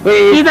mutunci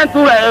ni zan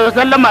tura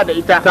sallama da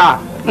ita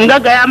in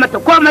gaggaya mata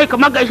komai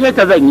kamar gaishe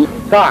ta zan yi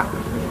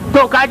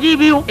to kaji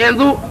biyu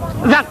yanzu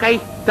zan kai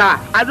ta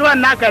a zuwan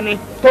naka ne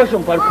toshin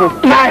farko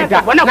na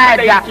yadda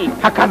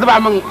haka zuba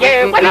min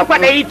wannan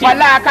kwadayi ce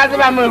wallahi ka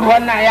zuba min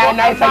ruwan na ya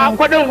na san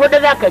kudin hudu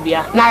zaka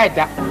biya na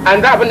yadda an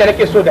ga abin da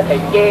nake so da kai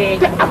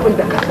duk abin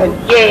da ka sani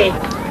kai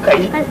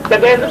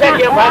daga yanzu zan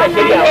je fara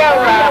shirya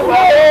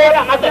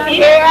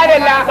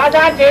ka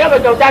san ce yaba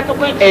kyauta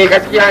tukui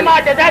gaskiya ne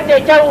amma da za ta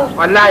yi kyau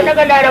wallahi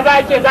daga laraba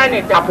ake gane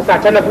ta a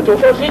fusace na fito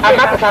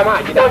amma ka samu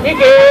a gida shi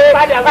ke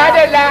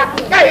fadalla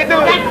kai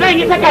zan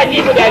yi sakaji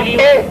guda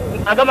biyu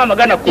a gama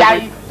magana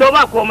komai to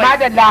ba komai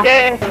fadalla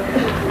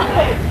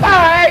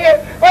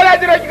wala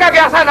jira kika ga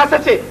yasa na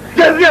sace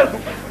yanzu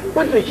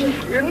wannan shi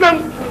nan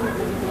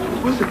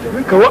wasu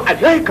kirin kawo a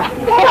daika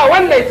ba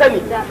wannan ya sani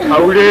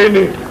aure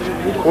ne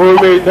ko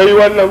mai dai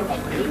wannan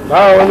ba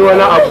wani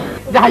abu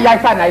da ya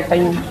sa na yi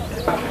sanyi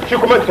shi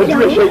kuma ta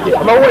juya shege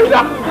kamar wai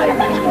da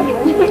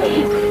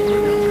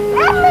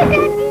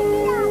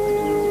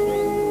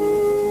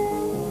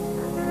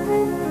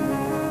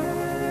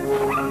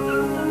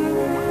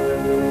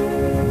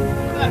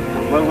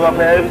mazuwa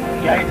fa ya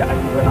yi ta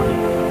ayyuka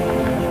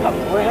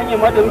wai hanyar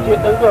ma da muke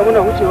dan zuwa muna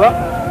wucewa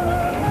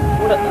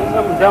muna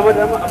dan samun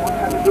dama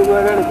abokan da dogon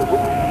rana da ku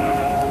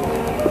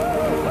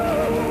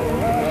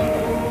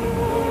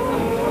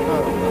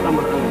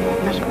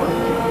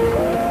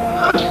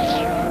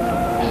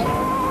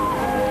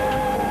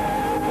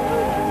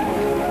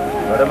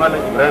bari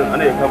malam Ibrahim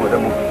ana ya kama da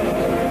mu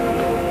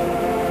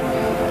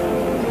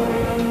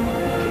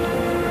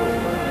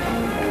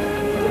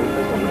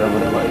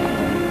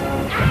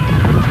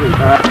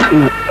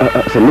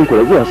sannin ku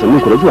da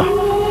zuwa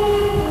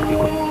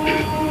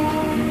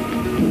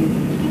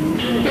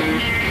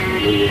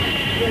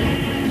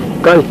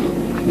kai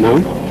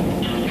na'am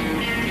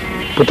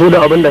fito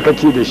da abin da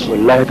kake da shi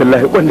wallahi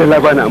tallahi wanda la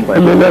bana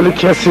amfani menal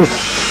cases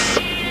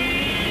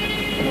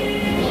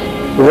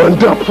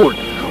wonderful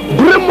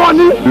bring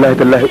money wallahi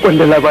tallahi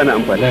wanda la bana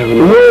amfani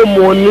no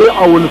money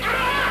I will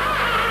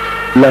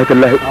wallahi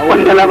tallahi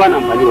wanda la bana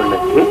amfani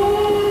wallahi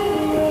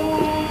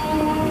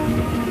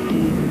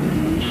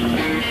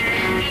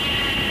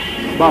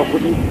ba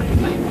kudi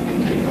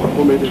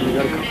ko mai da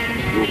rigar ka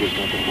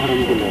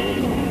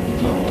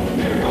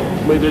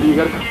mai da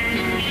rigar ka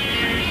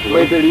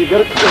mai da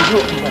rigar ka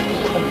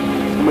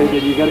mai da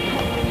rigar ka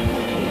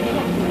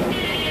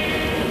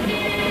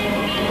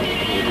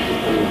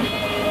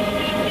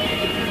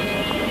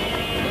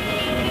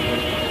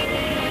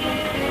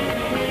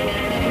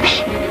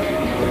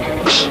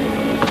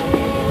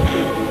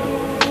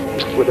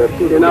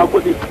kudarci da na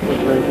kudi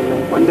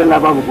wanda la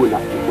babu gona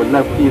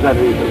wallahi kudi za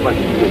da yi karba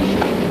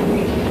shi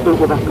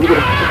turkuda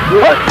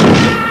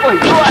oi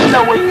yo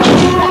Allah wai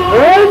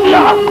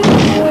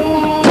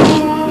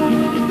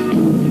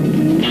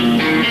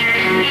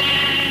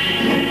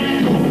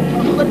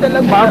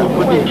babu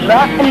kudi la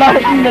ilaha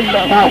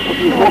illallah ba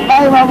kudi ko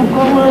ai babu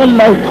komai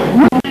wallahi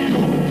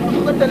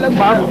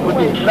babu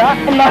kudi la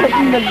ilaha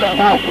illallah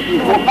ba kudi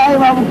ko ai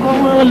babu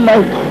komai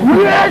wallahi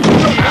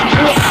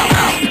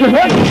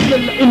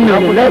inna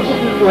lillahi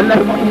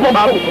wallahi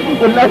babu kudi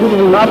wallahi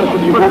babu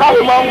kudi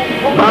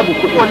babu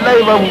kudi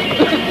wallahi babu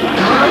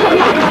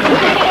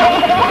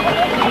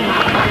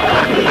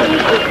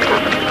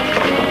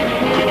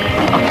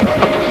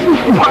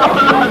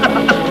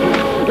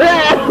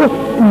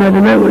إنا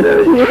لله وإنا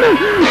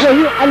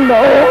إليه الله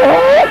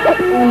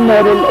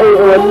إنا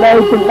لله والله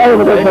كل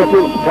أيوة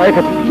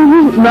ضايكة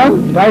نعم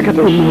ضايكة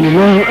إنا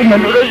لله وإنا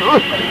إليه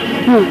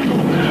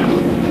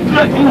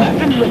لا إله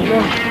إلا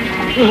الله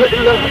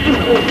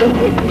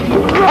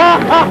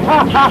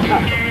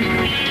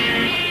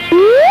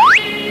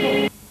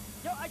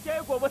yau ake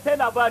yi gobe sai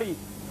labari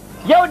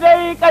yau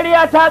dai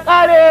ƙarya ta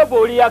ƙare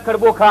bori ya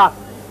karbo ka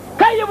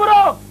kai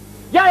Ibro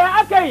yaya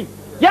aka yi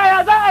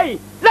yaya za a yi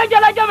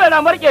lage-lage mai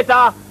na marke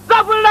ta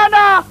zafin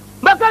rana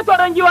maka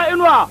tsoron giwa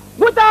inuwa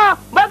wuta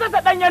ba ka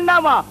ɗanyen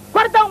nama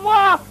kwartan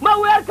uwa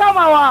mawuyar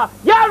kamawa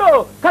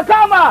yaro ka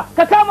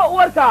kama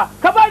uwarka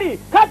kabari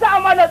ka ta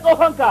amana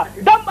tsohonka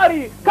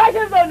dambari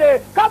kashin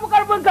zaune ka fi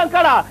karfin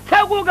kankara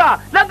sai guga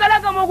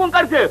laga mugun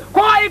karfe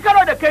ko yi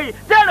karo da kai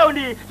sai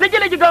rauni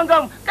ligi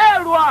gangan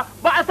kayan ruwa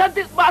ba a san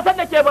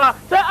da ke ba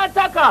sai an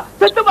taka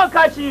tuntuban ka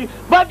tashi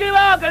ba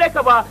girma gare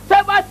ka ba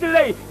sai bacin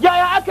rai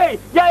yaya akai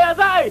yaya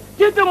za a yi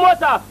titin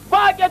mota ba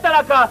a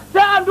ketara ka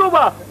sai an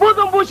duba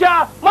buzun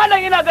busha malam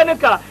ina ganin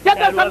ka ya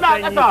kan sallah a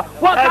ƙasa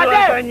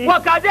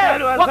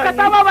wakade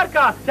ta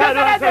babarka ta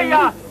gare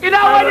gayya ina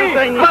wani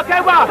ba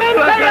kai ba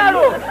kai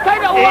yaro kai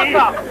da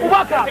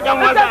uwaka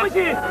ita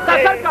fushi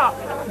kakarka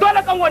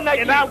dole kan wannan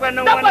ina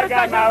gwanin wani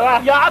ganawa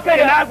ya akai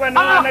ina gwanin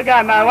wani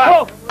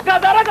ganawa ga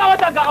zara ga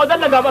wata ga auzan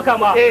daga baka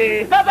ma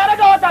ga zara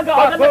ga wata ga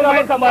auzan daga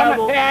baka ma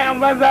yayan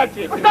banza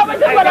ce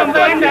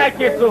da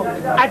ake so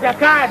a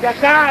daka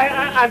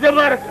a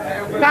zubar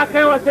ka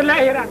kai wasu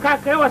lahira ka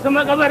kai wasu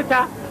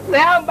magabarta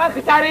Zayan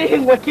baka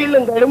tarihin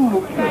wakilin garinmu.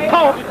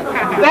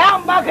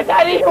 Zayan baka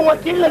tarihin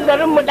wakilin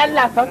garinmu dan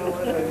lasan.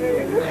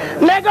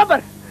 Na gabar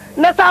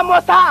na samo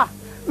sa'a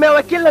mai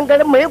wakilin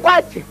garinmu ya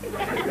kwace.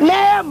 Na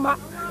yamma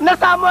na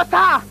samo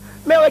sa'a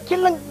mai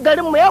wakilin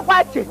garinmu ya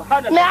kwace.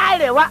 Na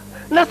arewa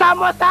na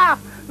samo sa'a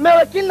mai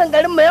wakilin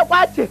garinmu ya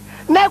kwace.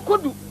 Na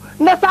kudu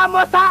na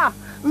samo sa'a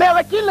mai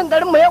wakilin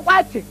garinmu ya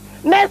kwace.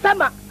 Na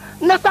sama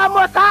na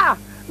samo sa'a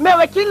mai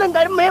wakilin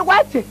garinmu ya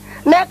kwace.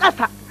 Na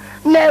ƙasa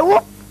na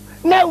wuf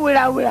na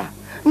wura-wura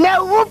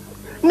na wuf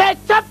na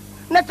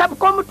cap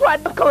ko mutuwa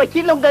duka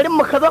wakilin garin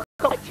mu ka zo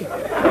ka wace.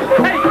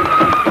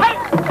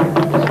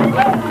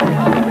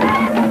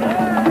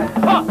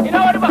 Ina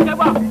wani ba kai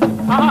ba,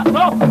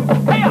 to,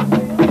 kaya,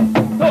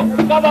 to,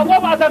 ba bako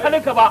ba a san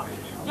halinka ba,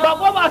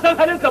 bako ba a san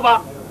halinka ba,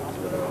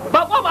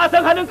 bako ba a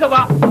san halinka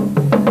ba.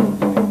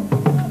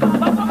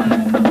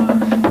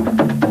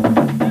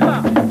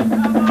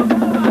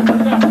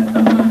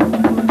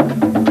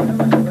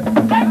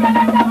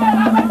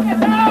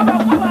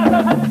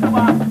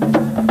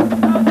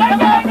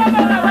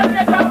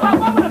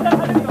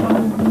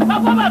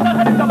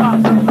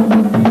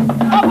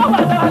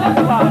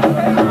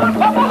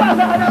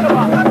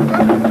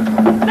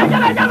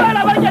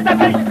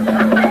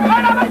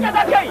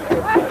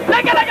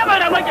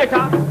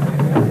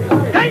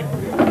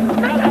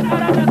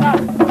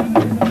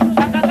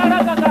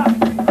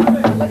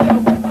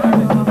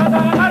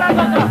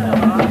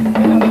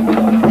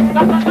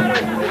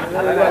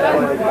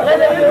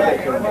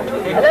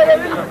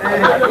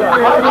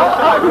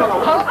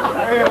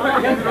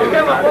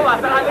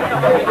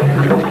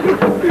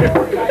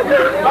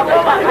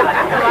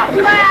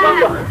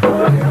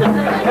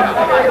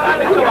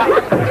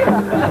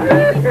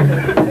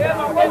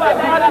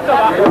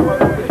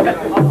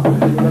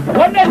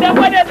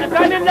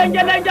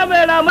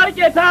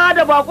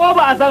 Bako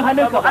ba a san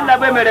halinka Allah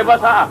bai mai rabo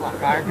sa'a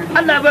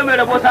Allah bai mai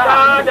rabo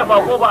sa'a da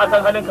bako ba a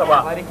san halinka ba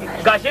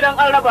gashi nan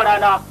an raba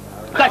rana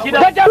gashi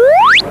nan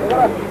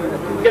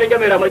girge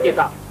mai ramake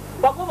ta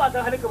bako ba a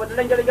san halinka ba da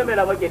nan girge mai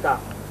ramake ta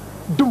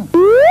dum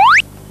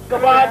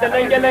gaba da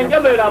nan girge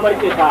mai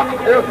ramake ta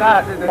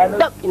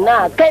ina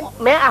kai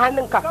me a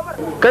hannunka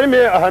kai me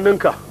a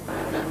hannunka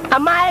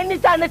amma ai ni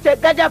ta nace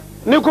gajab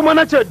ni kuma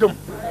nace dum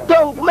to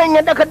kuma in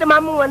yadda ka dima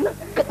min wannan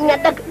in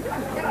yadda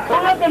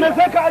haka ne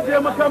sai ka ajiye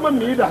makaman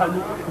mu yi da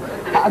hannu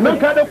nan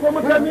ka dauko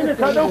makami ne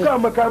ka dauka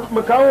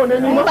makawo ne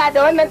ni ba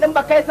da wannan din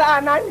ba kai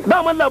sa'a na ne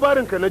daman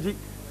labarin ka naji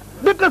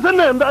duk kasan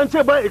nan yanzu an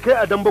ce ba kai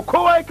a damba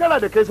kowa ya kara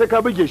da kai sai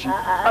ka buge shi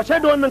ashe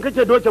da wannan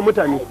kake doke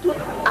mutane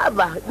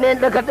ba ne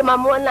da ka dima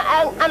min wannan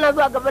ana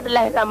zuwa gaba da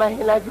lahira ma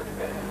hina ji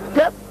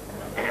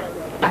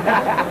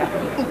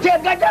ce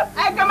gajab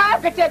ai kama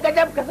aka ce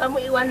gajab ka samu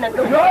wannan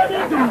din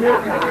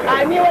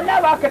a ni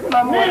wallahi ba ka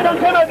dima min ni idan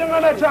kana jin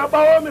ana ci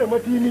bawo mai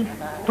matini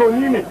to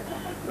ni ne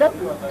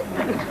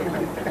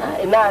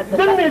ina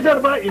dan Nijar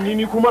ba ini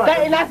ni kuma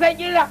kai ina sai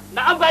kira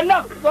na amfani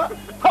nan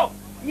ho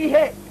yi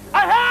he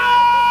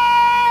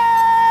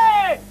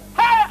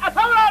a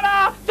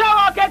saurara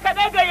cewa kai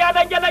kaɗai ga ya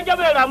dange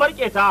mai ramar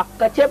keta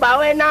ka ce ba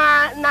wai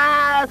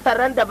na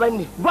saranda ba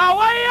ne ba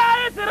wai ya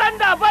yi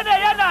saranda ba ne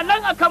yana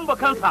nan akan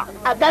bakansa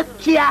a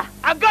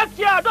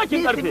gaskiya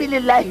dokin karfe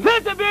fi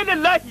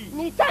sibilillahi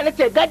ni ta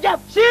nace gajab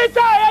shi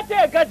ta yace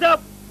gajab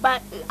ba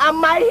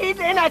amma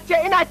ina ce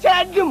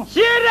dum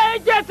shi da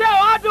yake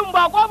cewa dum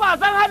ba ko ba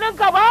san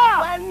halinka ba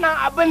wannan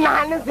abin na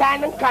hannunsa ya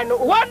ninka ni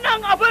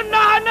wannan abin na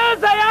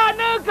hannunsa ya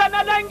ninka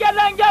na lange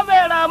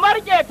mai ramar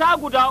keta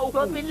guda uku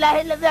to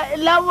billahi la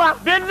ilaha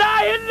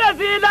billahi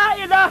allazi la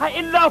ilaha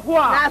illa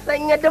huwa na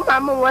san ya dima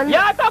min wannan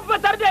ya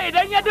tabbatar da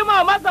idan ya dima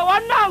masa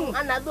wannan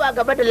ana zuwa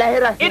gaba da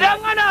lahira idan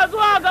ana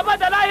zuwa gaba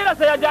da lahira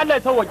sai ya ji Allah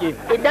ya sauke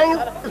idan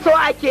so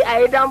ake a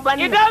yi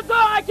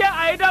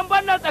dan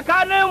banna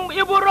tsakanin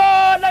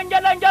Ibro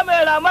lange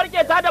mai ramar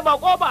keta da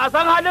bako ba a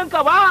san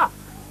halinka ba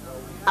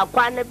a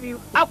kwana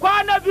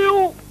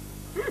biyu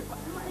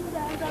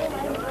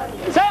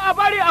sai a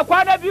bari a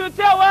kwana biyu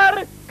cewar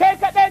kai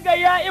kaɗai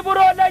gayya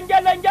Ibro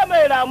lange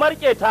mai ramar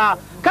keta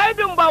kai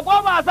dun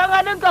bako ba a san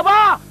halinka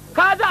ba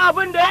ka ji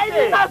abin da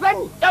yake na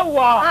sani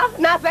yawa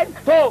na sani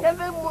to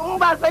yanzu in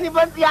ba sani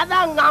ba ya za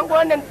a hango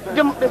wannan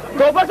dim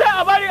to ba sai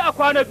a bari a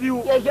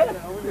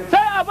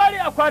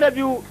kwana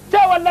biyu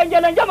cewar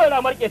lange mai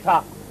ramar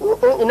keta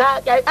ina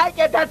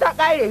ake ta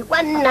kare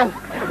wannan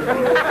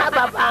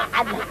baba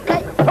Allah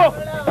kai to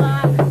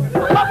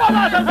ba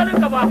san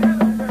halinka ba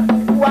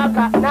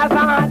waka na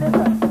san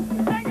halinka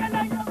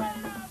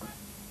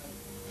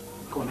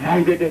kuma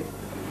yayi daidai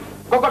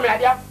ko kuma ya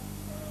diya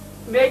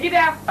mai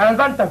gida an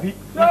zan tafi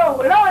to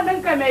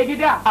rawanin ka mai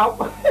gida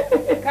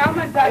ka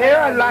manta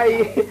wallahi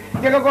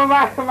daga goma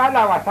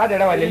mala wasa da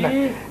rawalin nan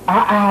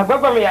a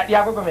gogo mai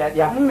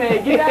yadiya mai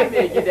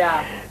gida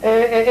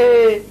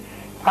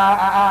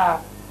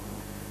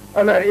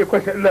ana da iko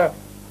sallah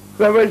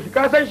zaman shi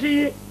ka san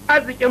shi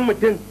arzikin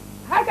mutum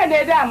haka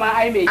ne dama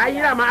ai mai gida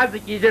ai dama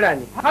arziki jira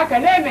ne haka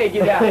ne mai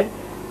gida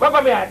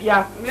gogo mai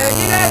yadiya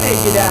mai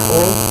gida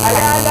a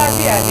da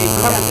lafiya ne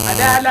a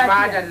da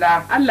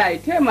lafiya Allah ya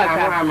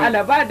taimaka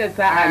Allah ba da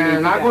sa'a ne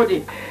na gode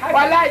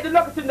wallahi duk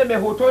lokacin da mai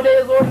hoto da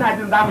ya zo ina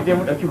jin za mu je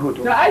mu dauki hoto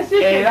to ai shi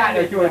ke za a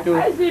dauki hoto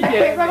ai shi ke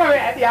gogo mai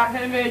yadiya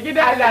mai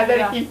gida Allah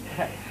zarki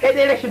kai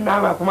dai rashin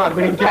nama kuma a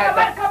gurin ki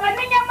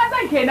kamannin yan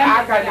mazan kenan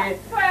haka ne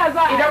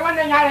idan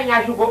wannan yaron ya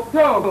shigo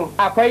to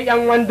akwai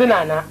yan wanduna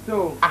na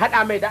a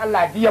hada mai da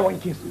Allah diya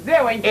wanke su zai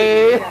wanke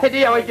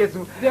diya wanke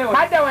su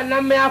har da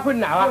wannan mayafin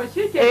nawa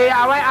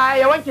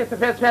ya wanke su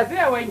fes fes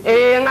zai wanke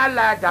in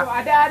Allah ya ta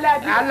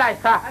Allah ya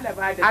sa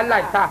Allah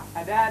ya sa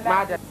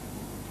madalla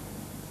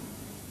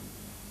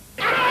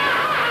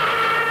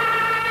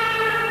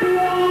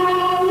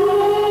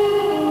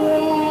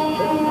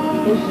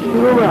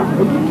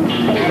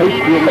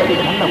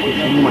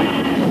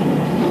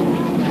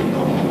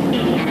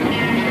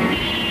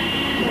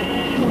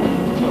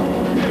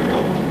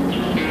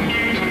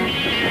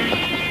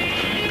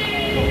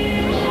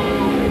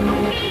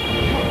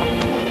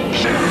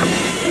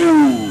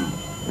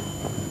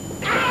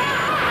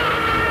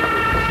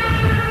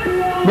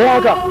Me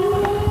haka?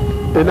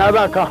 Ina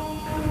za ka?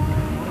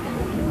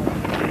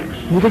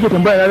 Ni kake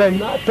tambaya na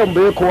na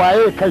tambaye ko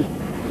waye kai?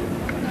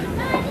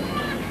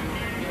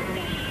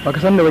 Baka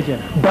san da bake.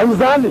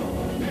 Banza ne.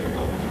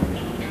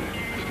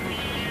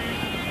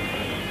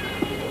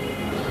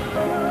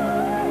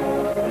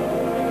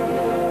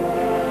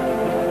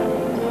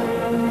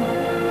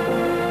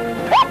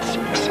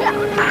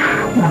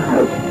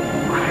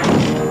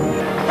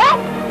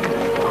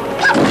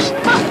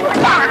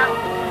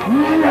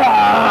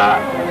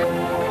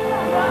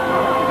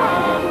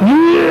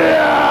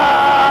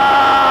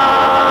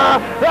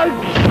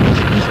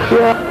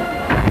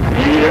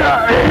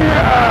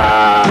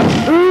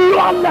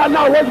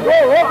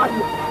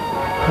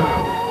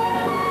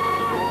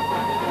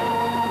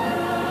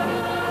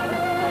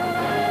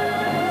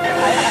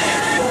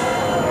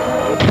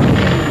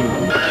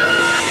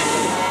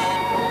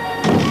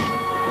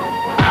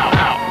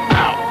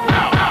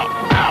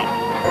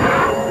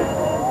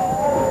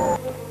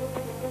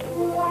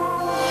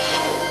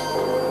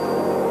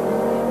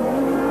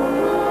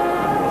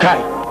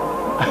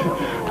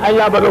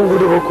 Allah ba zan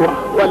gudu kuwa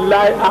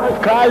wallahi a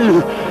kayi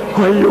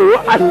wayo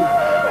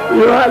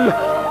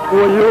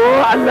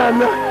Allah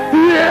na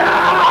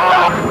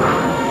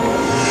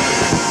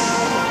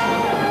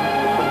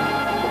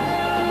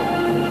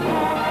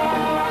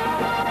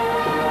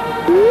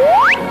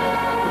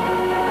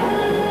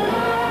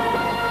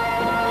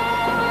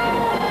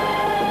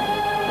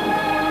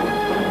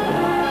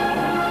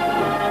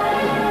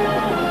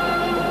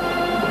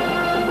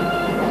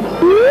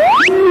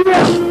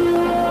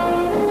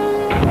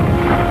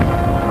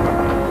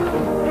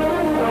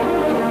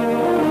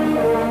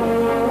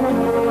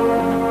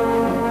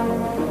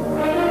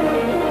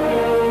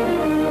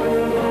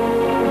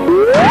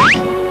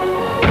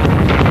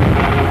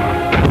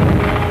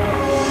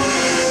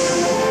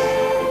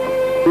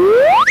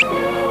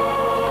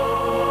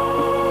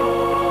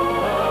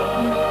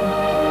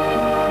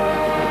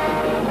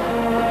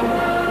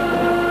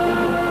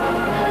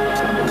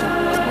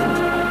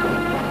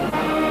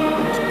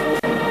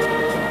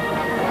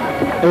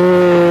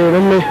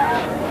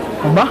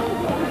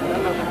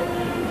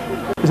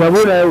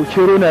zabo na yau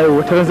kero na yau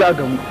wata za a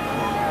gamu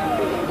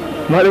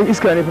malin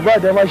iska ne fa ba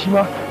dama shi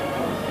ma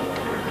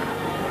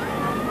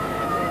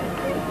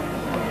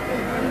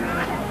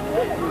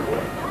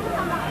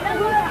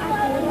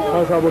ka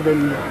sabo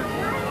gani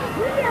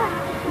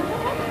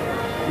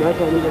ya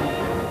sami gani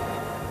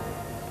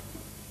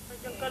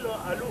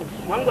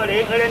mangwaro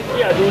ya karanci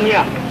a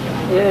duniya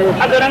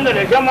a garan da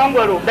shan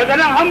mangwaro daga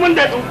nan hannun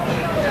da su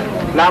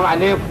salamu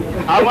alaikum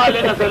amma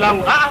alaikum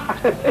salamu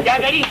ya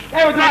gari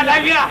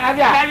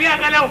lafiya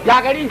kalau ya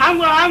gari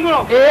ango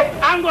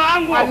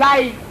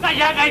wallahi ka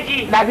sha kanshi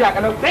lafiya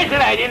kalau sai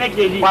turare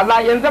nake ji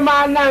wallahi yanzu ma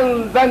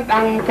nan zan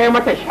dan kai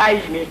mata shayi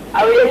ne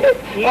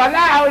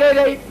wallahi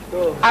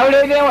aure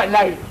dai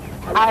wallahi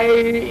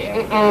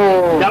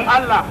dan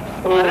Allah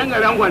a ranga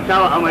rangwanta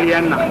wa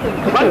amaryan nan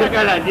banda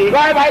garaje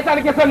ba yasa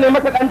nake son ne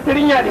mata dan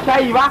tirinya da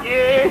shayi ba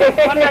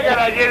banda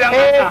garaje dan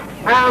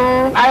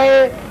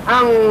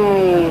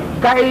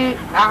kai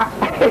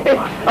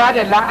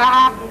wadalla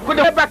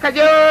kudu ba ka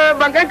je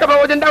ban ganka ba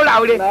wajen daura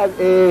aure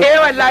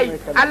wallahi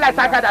Allah ya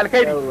saka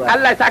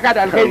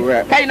da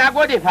alkhairi kai na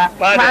gode fa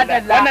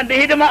madalla wannan da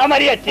hidima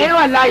amarya ce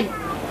wallahi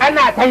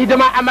ana ta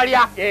hidima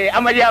amarya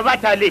amarya ba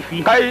ta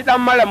laifi kai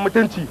dan mara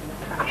mutunci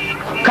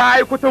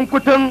kai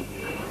kutun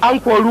an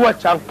kori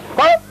waccan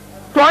ko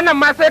to wannan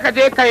ma sai ka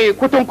je kai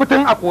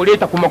kutun a kore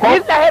ta kuma ko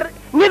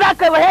ni za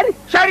ka yi waheri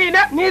shari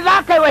ne ni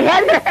za ka yi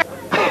waheri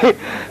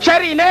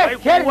shari ne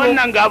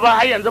wannan gaba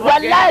har yanzu ba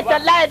wallahi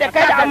tallahi da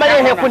kai da amarya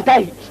he kun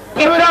tahi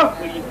Ibro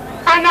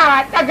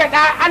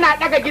ana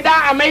daga gida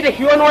a mai da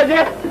shi wani waje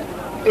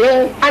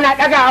ana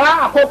dagawa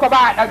a koko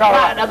ba a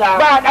dagawa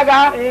ba a daga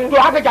to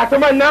haka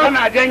jatuman nan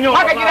kana janyo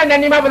haka gidan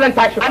nan ni ma ba zan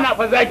tashi ba ana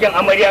fa zagin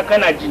amarya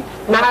kana ji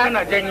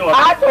kana janyo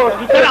a to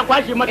kana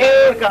kwashi mata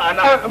ka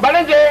ana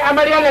bari je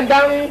amarya nan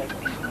dan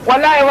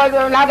wallahi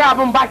na ga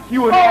abin ba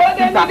kiwo ne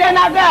ni dai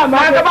na ga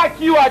ma ga ba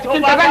kiwo a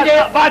cikin ta zan je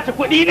ba ci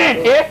kuɗi ne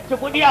ci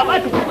kuɗi a ba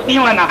ci kuɗi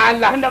mana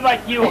Allah tunda ba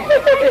kiwo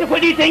ci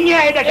kuɗi tun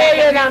yayi da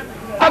kai nan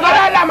a bar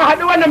Allah mu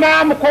haɗu wannan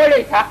ma mu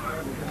kore ta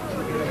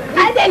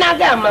ai dai na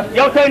ga ma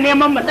yau sai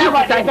neman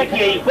masifa ta kake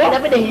yi ko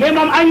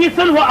neman an yi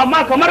sulhu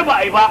amma kamar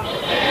ba a yi ba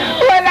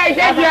wallahi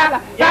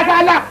shekiya ka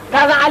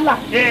ga Allah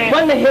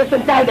wannan he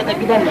sun tahi daga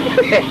gidan nan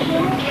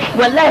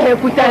wallahi he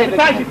ku tahi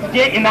tashi su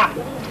je ina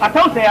a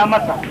tausaya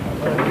masa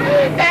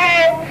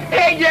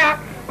ya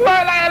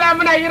wallahi la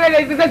muna hira da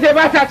ita sai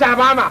ba ta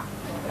mama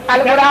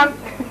alquran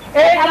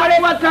amare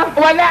mata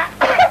wala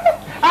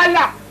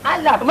Allah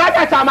ba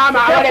ta mama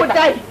amare ku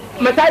tahi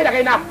mu tahi daga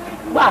ina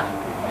ba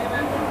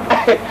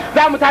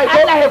za mu tayi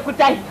Allah ya ku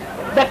tayi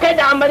da kai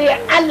da amarya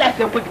Allah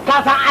sai ku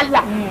ka san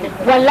Allah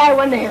wallahi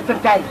wannan ya sun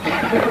tayi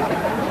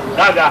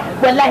Daga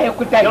wallahi ya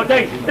ku tayi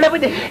rabu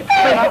da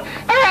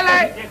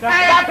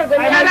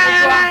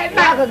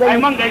ai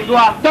man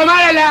gaisuwa to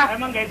malala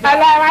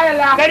Allah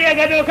malala kariya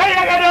gado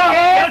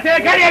sai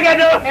kariya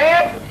gado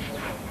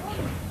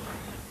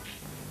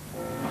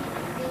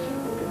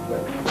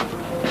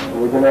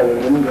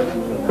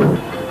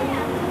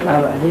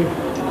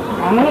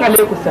Amin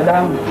alaikum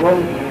salam.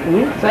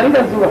 San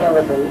da zuwa.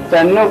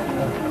 Sannu.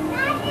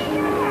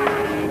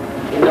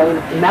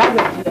 Ina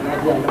ga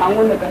an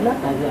wani gana?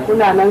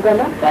 Kuna nan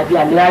gana?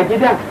 Ya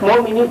gidan.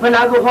 Mu'mini fa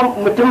na zo fa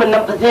mutumin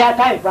nan fa sai ya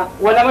tayi fa.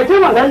 Wala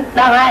mutumin nan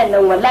dan hayan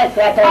nan wallahi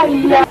sai ya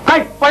tayi.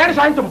 Kai, bayar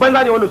shahancin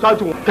banza ne wannan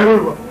shahancin.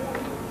 Tarurwa.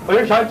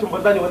 Bayar shahancin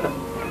banza ne wannan.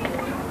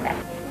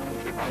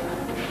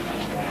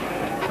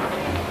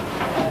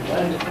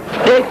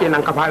 Ɗaya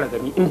kenan ka fara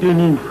gani in dai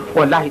ni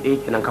wallahi ɗaya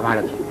kenan ka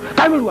fara gani.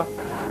 Kamirwa.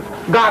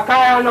 Ga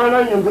kaya na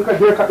nan yanzu ka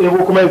je ka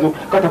ɗebo kuma yanzu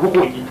ka tafi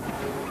kogi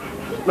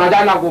na da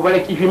ana gobe da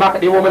kifi ma ka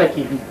ɗebo mana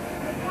kifi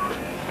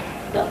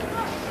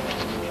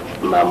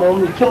mama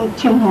mu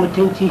cin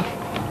mutunci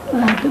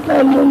wallahi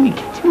tallahi mu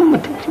cin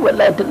mutunci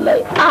wallahi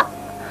tallahi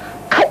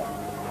kai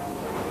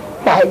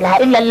la ilaha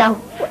illallah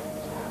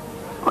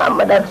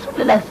muhammadu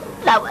rasulullah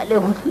sallallahu alaihi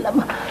wasallam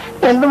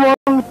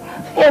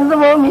yanzu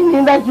mu ni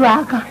da ji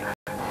haka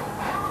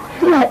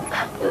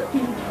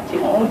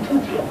cin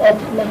mutunci wallahi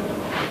tallahi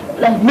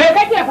me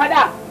kake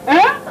faɗa?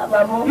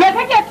 Me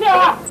kake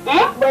cewa?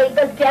 Bai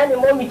gaskiya ne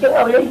mu kin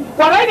aure.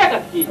 Kwarai da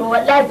gaske. To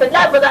wallahi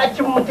tallahi ba za a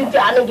cin mutunci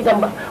a nan gidan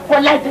ba.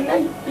 Wallahi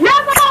tallahi. Ya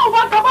zama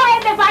uban ka ba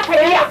yadda za ka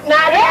yi. Na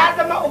ya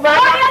zama uban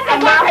ka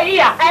amma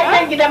ai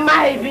nan gidan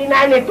mahaifina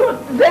ne to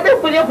sai dai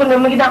ku je ku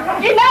nemi gidan.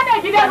 Ina da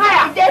gidan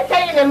haya. Je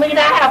kai nemi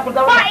gidan haya ku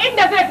zama. Ba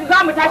inda zai fi za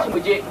mu tashi mu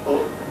je.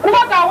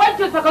 Kuma ga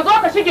wankin sa ka zo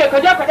ka shige ka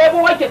je ka ɗebo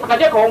wankin sa ka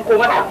je ka wanko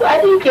mata. To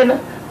ai kenan.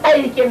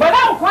 Aikin ba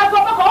za mu kwaso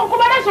maka wani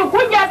kuma rashin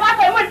kunya za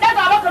ka yi min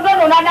daga maka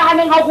nono na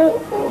hannun hagu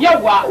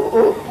yawwa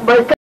bai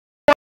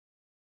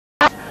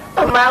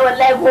amma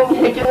wallahi ko mu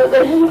yake no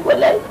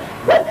wallahi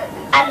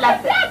Allah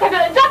sai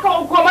ka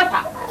wanko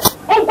mata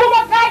in kuma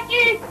ka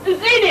ki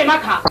tsine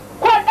maka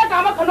ko daga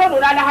maka nono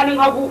na hannun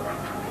hagu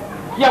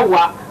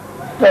yawwa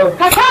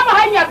ka kama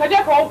hanya ka je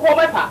ka wanko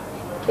mata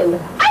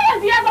ai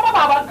yanzu ya zama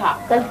babanka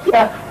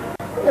gaskiya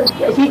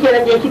shi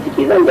kenan da yake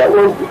ciki zan ga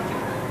uwanku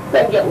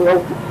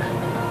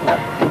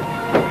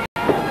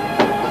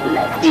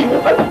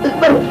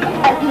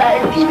Allah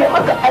ya tsine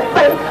maka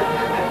albarka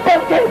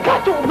dan ka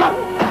tuba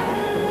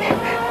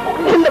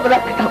inda ba za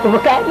ka tafi ba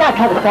ka na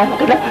ta da ka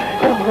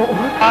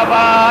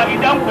aba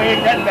idan ku yi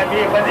tallabe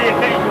ba zai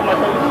kai shi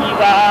masauki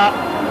ba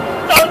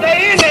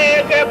tsautsayi ne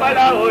ya kai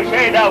balawo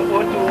shaida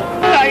kotu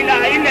la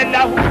ilaha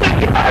illallah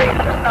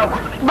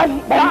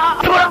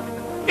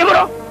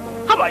Ibro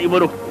haba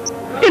Ibro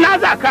ina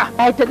za ka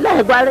ai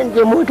tallahi gwaran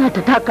je mota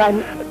ta taka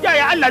ni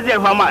yaya Allah zai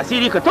rufa ma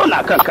asiri ka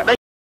tona kanka dan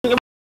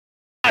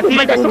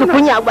ban ji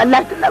kunya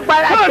wallahi ta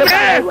gwara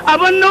ce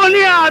abin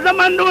duniya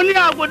zaman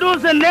duniya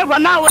gudusin ne fa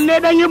na wanne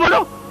dan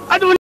Ibro a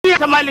duniya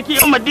ta maliki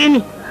ummadini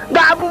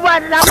ga abubuwa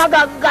da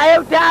dama ga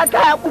yau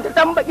ta kuta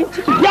tambakin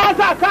ciki ya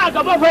sa ka a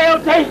gaba fa yau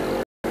tai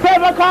sai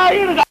ba ka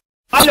yi riga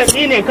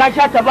malami ne ka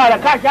sha tabara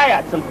ka sha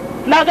yatsun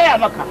na gaya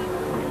maka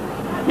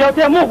yau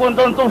tai mugun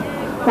tsuntsu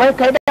wai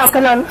kai da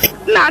kana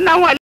na nan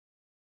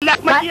wallahi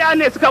makiya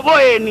ne suka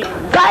boye ni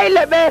kai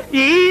labe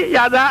yi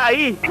ya za a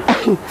yi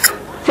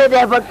sai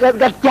da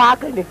gaskiya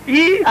haka ne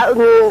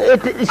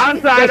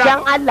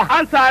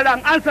an tsaran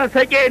an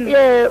sassake ni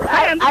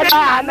ai ba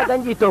hana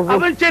ganji tofu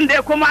abincin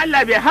da kuma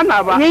Allah bai hana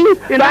ba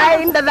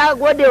bayan da za ka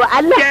gode wa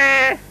Allah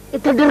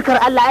ita dirkar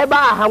Allah ai ba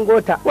a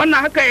hangota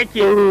wannan haka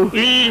yake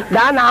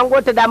da ana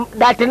hangota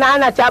da tuna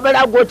ana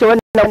cabara goce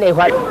wannan ne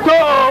fa to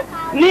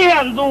ni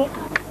yanzu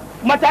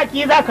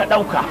mataki za ka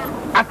ɗauka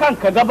akan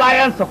ka ga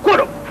bayansa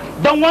kurum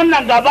don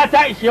wannan gaba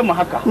ta ishe mu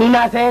haka ni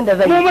na san yadda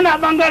zai mu muna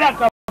bangaren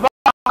ka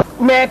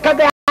me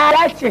kaga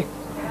ya ce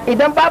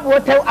idan babu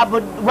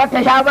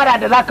wata shawara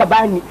da zaka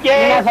bani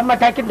ina san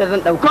matakin da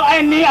zan dauka. Ko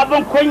ai ni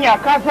abin kunya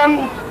ka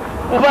san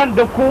uban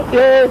da ku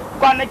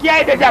kwanaki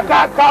ai da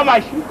jaka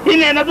kama shi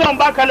shine na zo in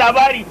baka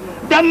labari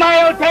dan ma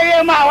yau ta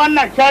yi ma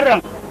wannan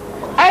sharrin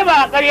ai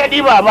ba ƙarya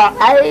diba ba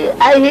ai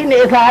shi ne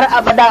yasa har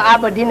abadan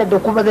abadina da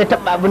kuma zai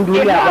taɓa abin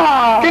duniya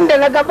ba tunda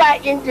na ga ba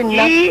injin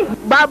nan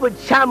babu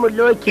shamu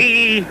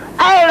loki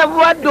ai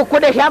rabuwar duku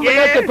da shamu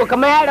loki to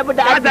kamar ya rabu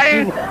da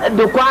arziki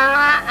duku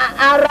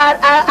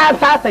an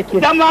sasake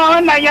dama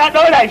wannan ya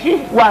ɗora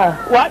shi wa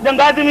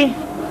dangazumi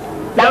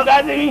a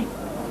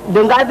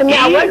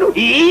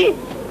wani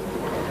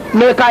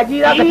me kaji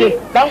za ka ce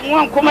dan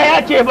uwan kuma ya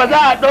ce ba za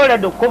a ɗora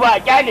duku ba a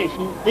kyale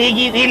shi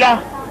tsigi tsila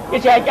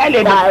yace ya kyale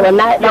da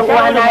wallahi dan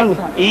uwana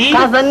ne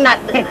ka san na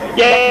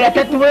da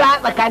ta tura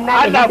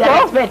tsakanin da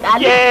respect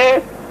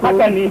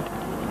haka ne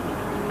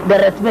da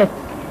respect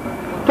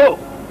to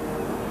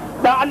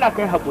dan Allah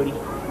kai hakuri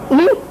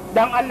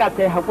dan Allah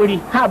kai hakuri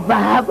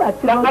haba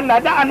dan Allah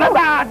da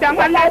annaba dan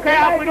Allah kai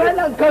hakuri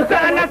dan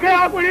Allah kai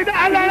hakuri da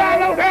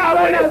Allah kai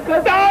hakuri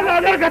da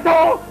Allah ka to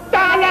da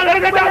Allah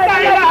ka to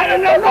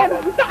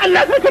da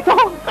Allah ka to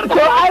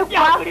to ai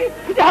ya hakuri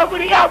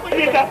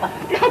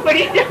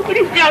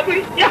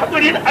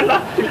da Allah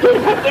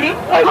hakuri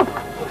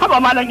haba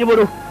malam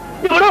Ibro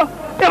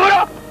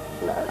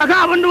aka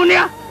abin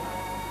duniya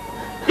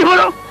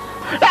Ibro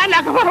da Allah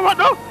ka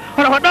farfado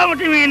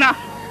mutumina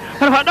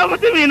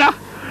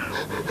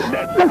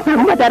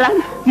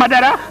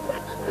madara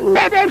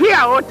daidai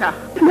fiya wata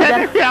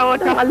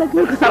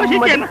shi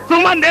kenan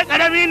sun man da ya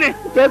karami ne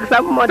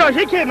to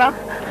shi kenan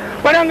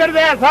wadon garza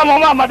ya samu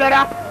ma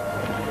madara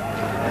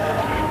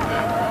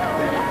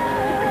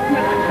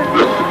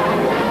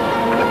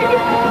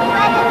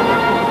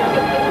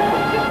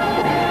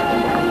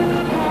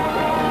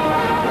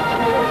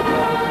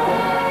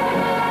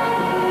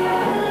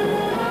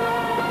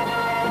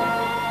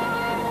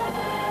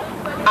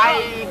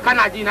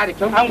kana ji na da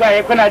kyau an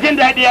gwaye kuna jin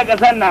daɗi a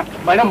ƙasar nan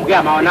bari mu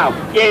gaya ma wani abu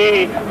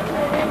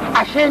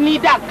ashe ni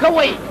da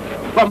kawai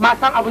ban ma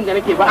san abin da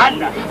nake ba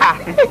Allah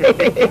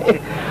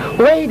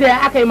wai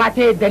da aka yi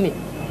mata yadda ne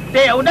da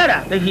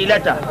yaudara da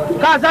hilata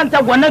ka san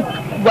ta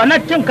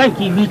gwanaccin kan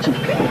kibi ce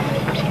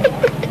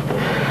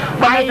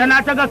ba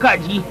ta ta ga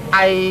kaji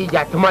ai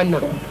jatuman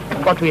nan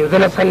wato yanzu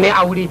na san ne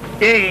aure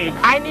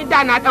ai ni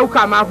da na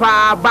ɗauka ma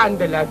fa ba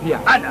da lafiya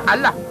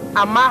Allah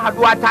amma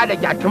haduwa ta da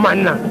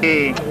jatuman nan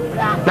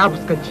na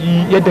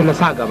fuskanci yadda na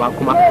sa gaba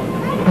kuma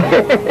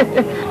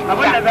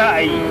abin da za a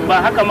yi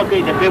ba haka maka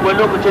yi da kai ba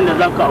lokacin da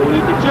za ka aure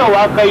ta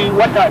cewa kai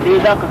wata ɗaya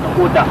za ka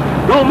sako ta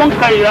domin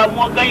kai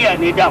ramuwa gayya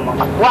ne dama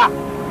wa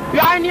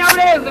ya ni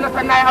aure yanzu na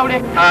san na yi aure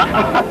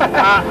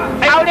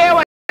aure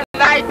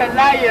wallahi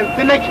tallahi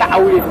yanzu nake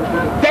aure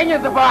dan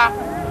yanzu fa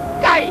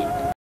kai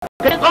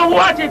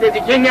tsohuwa ce da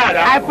jikin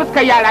yara ai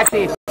fuskar yara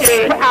ce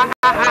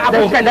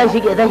abokan dan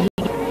shige yara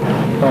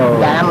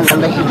mun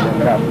dan shige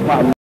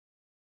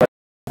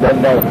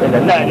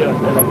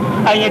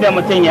an yi da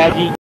mutum ya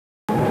ji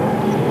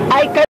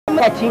ai kai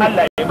mace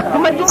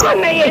kuma duk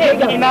wannan ya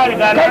shiga ina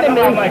riga na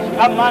kama shi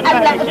amma na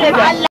shi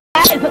da Allah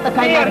ya isa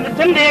tsakanin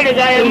tun da ya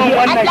riga ya min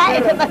wannan Allah ya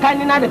isa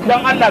tsakanin na da kai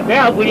don Allah kai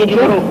hakuri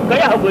Ibro kai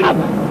hakuri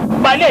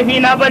ba laifi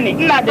na bane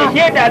ina da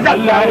shaida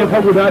zan Allah ya fa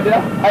guda daya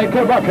ai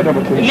kai baka da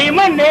mutum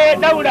liman ne ya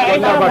daura ya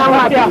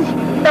kawo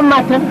dan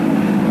matan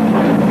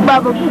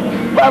babu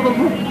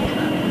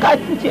ka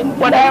cuce ni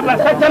wanda ya ba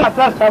sai tana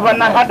sassa ba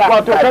na hada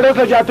wato kare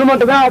sa jatuman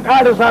da za a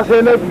karasa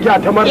sai na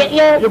jatumar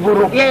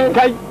Ibro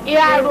kai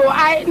yaro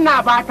ai ina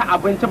ba ta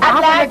abinci ba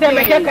Allah ya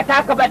taimake ka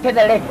taka bata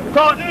da rai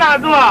to ina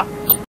zuwa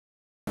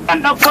an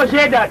dauko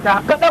shaida ta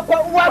ka dauko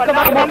uwa ka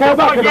ba kai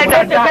ba ka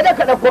da kada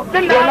ka dauko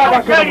tun da ba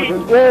ka da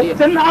mutum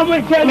tun da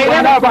abin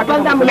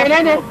shaida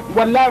menene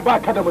wallahi ba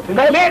ka da mutum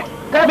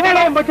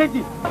menene mutunci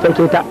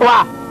sauke ta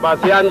wa ba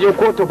sai an je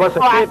kotu ba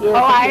sai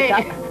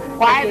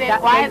waye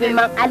zai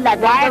man Allah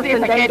da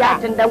sun dan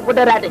gatin dan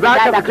kudura da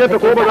za ka fice ta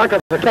ko ba za ka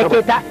sake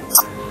ta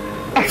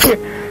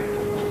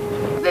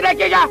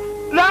Zinake ga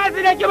za su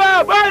daki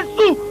ba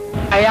su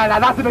a yara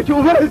za su daki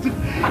ubansu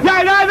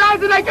yara za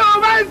su daki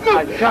ubansu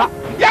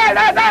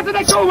yara za su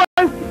daki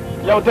ubansu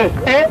yautai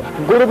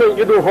gurbin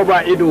ido ko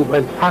ba ido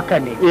ban haka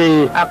ne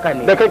haka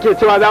ne da kake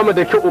cewa za mu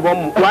daki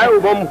ubanmu waye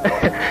ubanmu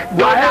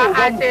dole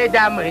a ce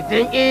da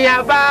mutum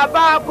iya ba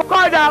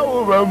ko da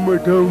uban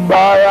mutum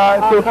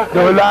baya so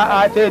dole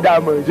a ce da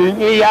mutum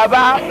iya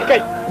ba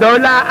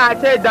dole a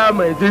ce da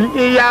mutum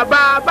iya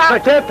ba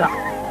sake ta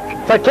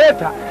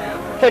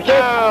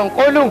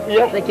kulun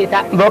sake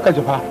ta zo ka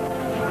ji fa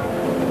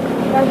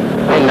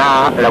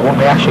ina rabo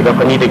ya shiga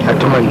fani da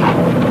kyatuman nan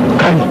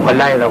kan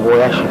wallahi rabo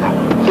ya shiga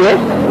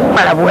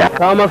rabo ya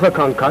ka masa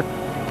kankan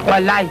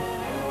wallahi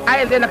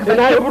ai zai na ina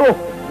kasance Ibro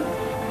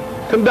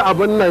tun da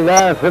abin nan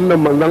ya sannan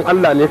manzon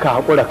Allah ne ka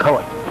haƙura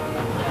kawai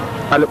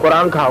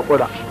alƙur'an ka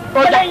haƙura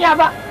dan ya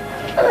ba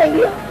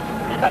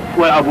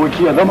wai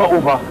aboki ya zama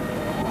uba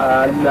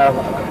Allah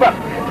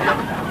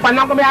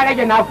wannan kuma ya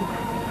rage naku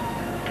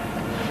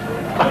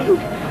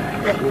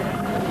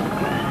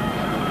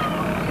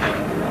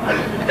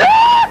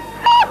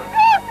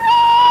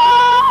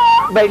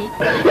bari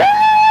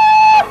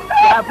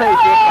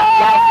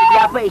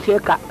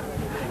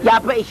ya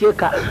faishe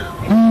ka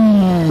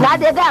na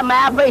dai ga ma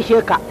ya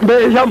faishe ka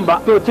bai shan ba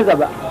to ci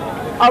gaba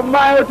amma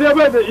ya ce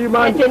bai da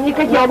imani ce ni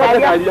kake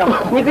dariya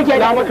ni kake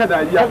na maka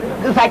dariya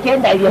sake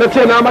dariya na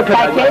ce na maka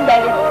dariya sake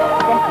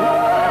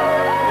dariya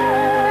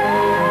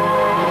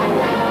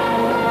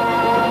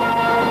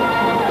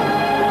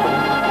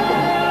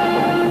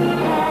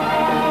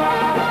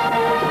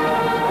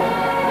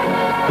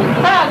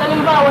kana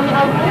ganin ba wani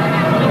abu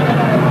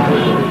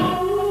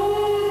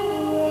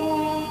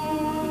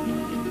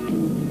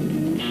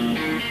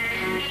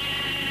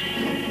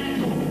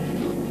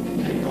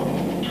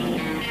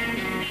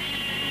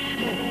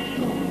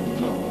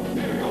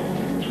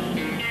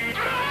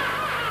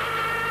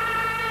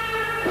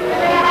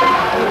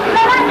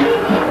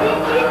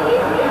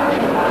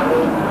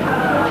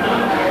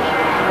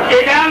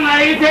idan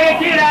ai ta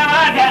kira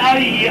da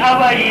ari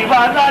abari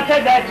ba za ta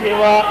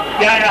dacewa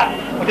yaya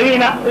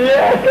Dumina.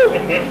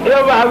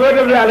 Yau ba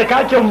zo da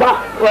alkakin ba.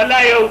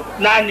 Wallahi yau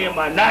na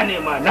nema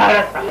na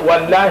rasa.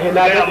 Wallahi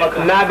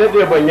na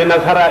dade ban yi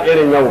nasara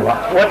irin yau ba.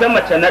 Wata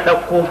mace na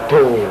ɗauko.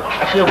 To.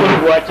 Ashe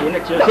gurguwa ce na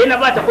ce sai na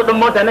bata kuɗin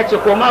mota na ce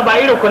ko ma ba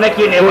irin ku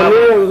nake nema. Ne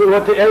yanzu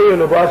wata ƴan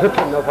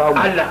university na samu.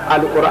 Allah.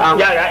 Alƙur'an.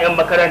 Yara ƴan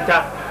makaranta.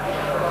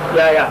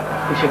 Yaya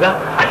ku shiga.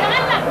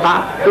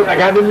 A to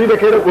tsakanin ni da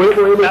kai da koyi ne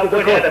ku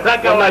da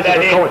saka ma da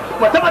ne.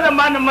 Wata mazan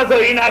ma nan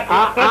masoyi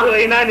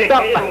na ne.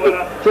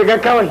 Shiga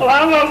kawai.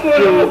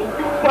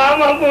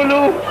 Mama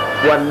bulu.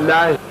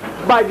 Wallahi.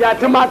 Ba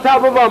jati mata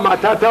ba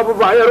mata ta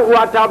ba yar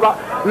uwata ba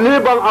ni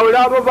ban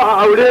aura ba a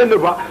aure ni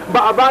ba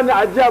a bani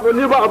ajiya ba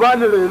ni ba a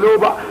bani reno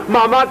ba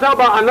mama ta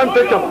ba a nan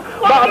take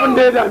ba abin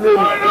da ya dame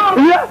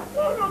ni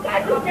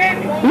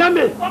na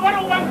me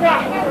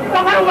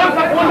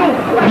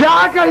ya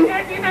aka yi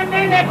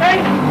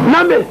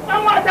na me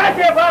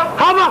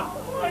hama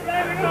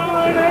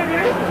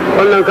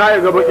wannan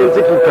kayi ga bakin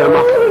ciki kai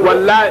ma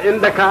wallahi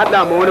inda ka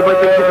hada ma wani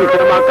bakin ciki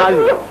kai ma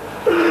kayi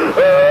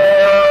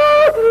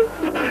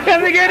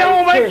yanzu gidan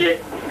ubanki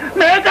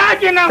me ya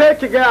kaki nan sai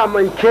ki gaya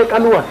man ke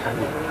kanuwar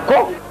sani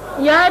ko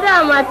ya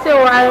dama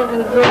cewa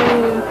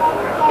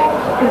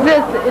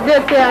zai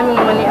saya min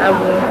wani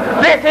abu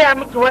zai saya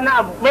miki wani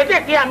abu me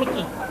zai saya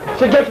miki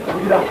shige ki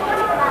gida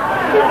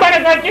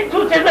barka ki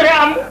tuce zare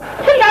am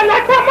kina na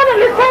ta mana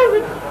lissafi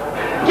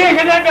ke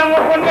shiga da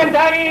wannan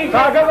tarihi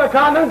ka ga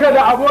tsakaninka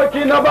da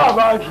aboki na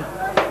babaki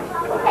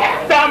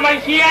daman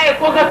shi ya yi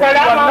kuka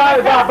karama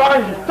wallahi ba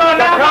bashi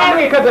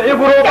tsakaninka da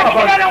Ibro ba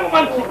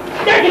bashi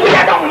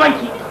gida da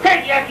umanki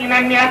kai ya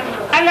kinanniya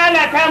an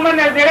lalata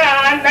mana zira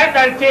an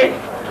ɗanɗance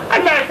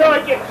Allah ya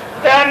sauke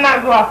da na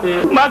zuwa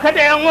ba ka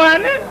da yan uwa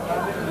ne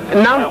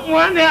nan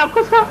uwa ne a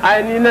kusa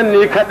ai ni nan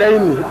ne kadai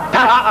ne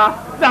a'a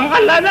dan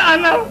Allah da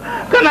Allah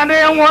kana da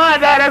yan uwa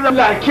da raza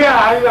lafiya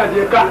hanya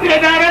je ka ne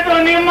da razo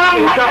ne ma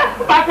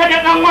ba ka da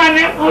dan uwa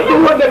ne duk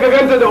wanda ka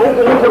ganta da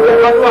uku da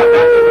kalwa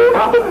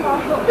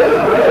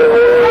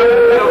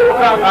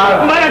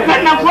barakan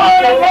na ko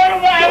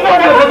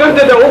wanda ka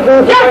ganta da uku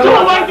ya ci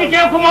wanki ke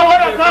kuma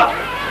waraka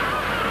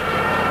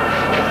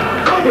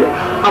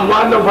amma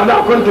nan fa na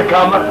kunta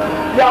kamar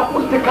ya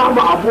kunta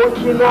kama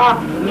abokina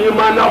ne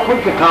ma na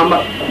kunta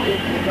kamar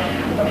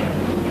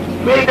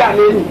me da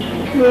ne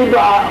ni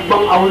ba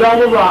ban aura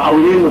ni ba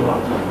aure ni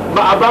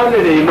ba a bani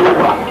reno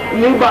ba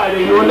ni ba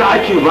reno na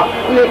ake ba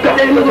ne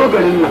kadai na zo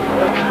garin nan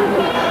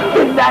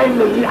billahi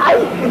lazi ai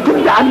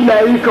tun da Allah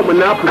ya yi ka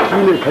munafiki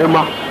ne kai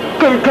ma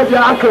kai ka je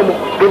aka mu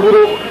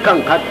duburo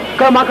kankat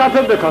kai ma ka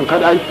tar da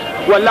kankat ai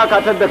wallahi ka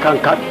tar da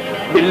kankat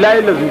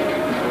billahi lazi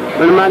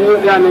bilmani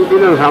yanin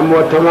irin samu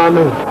wata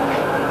manan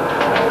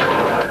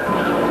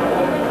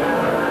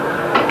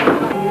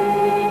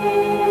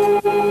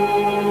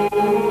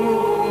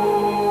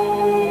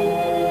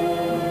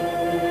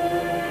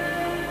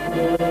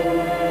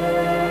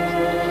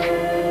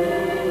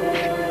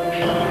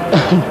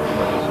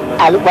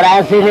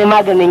alƙur'an sai ne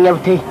maganin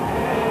yautai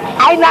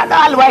ai na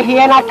ɗau albashi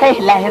yana kai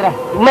lahira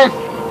mis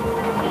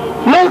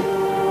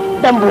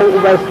dan buhun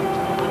ubansu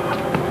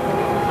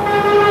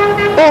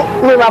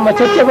ne ba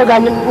mace ce ba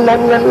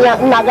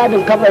na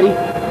gadin kabari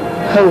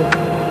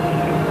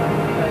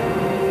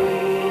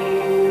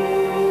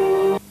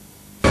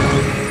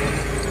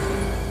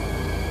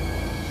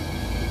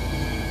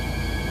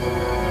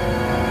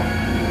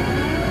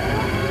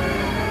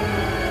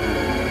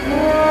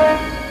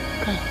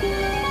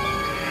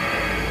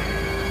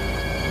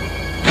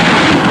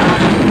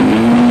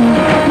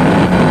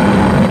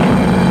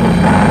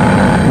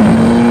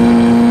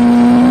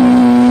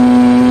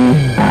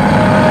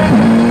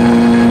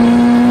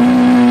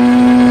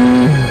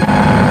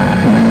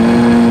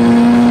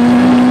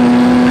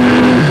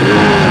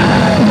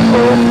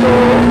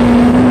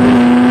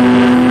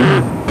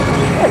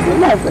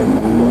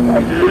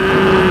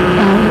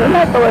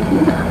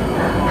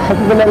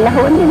حسبنا الله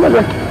ونعم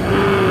الوكيل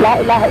لا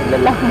اله الا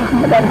الله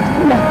محمد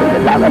رسول الله صلى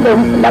الله عليه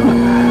وسلم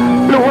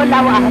قل هو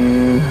الله احد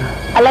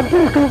الم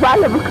تكن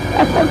فعلمك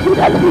استغفر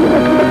لك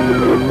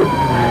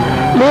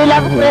لي لا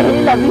بقره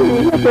الا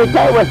به لا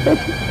تشاء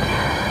والسجن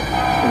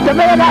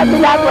تبين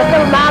بلا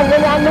وتر ما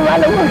عندنا عنه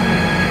ولا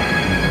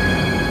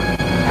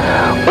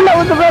ولا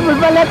وتبرب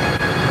البلد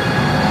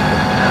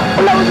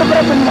ولا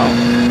وتبرب الماء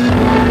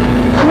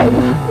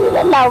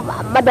لا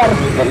مدر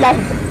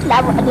لا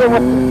واحد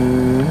يموت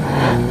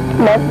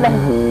لا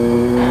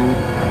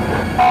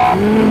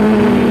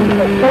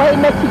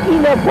وين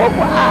سكينة فوق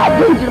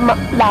عبد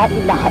لا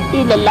إله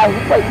إلا الله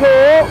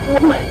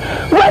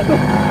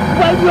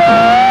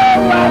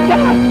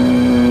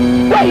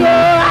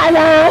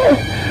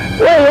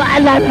ويو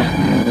على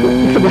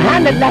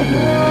سبحان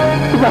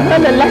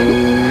الله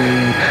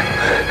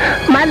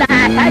ما لا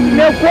حاج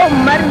ne ko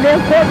mar ne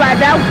ko ba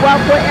da kuwa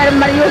ko yar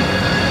maryo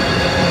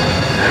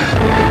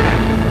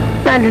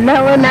nan na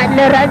wana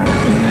ne rabi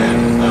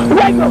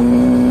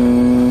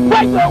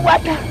wayo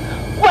wata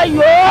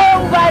wayo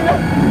bana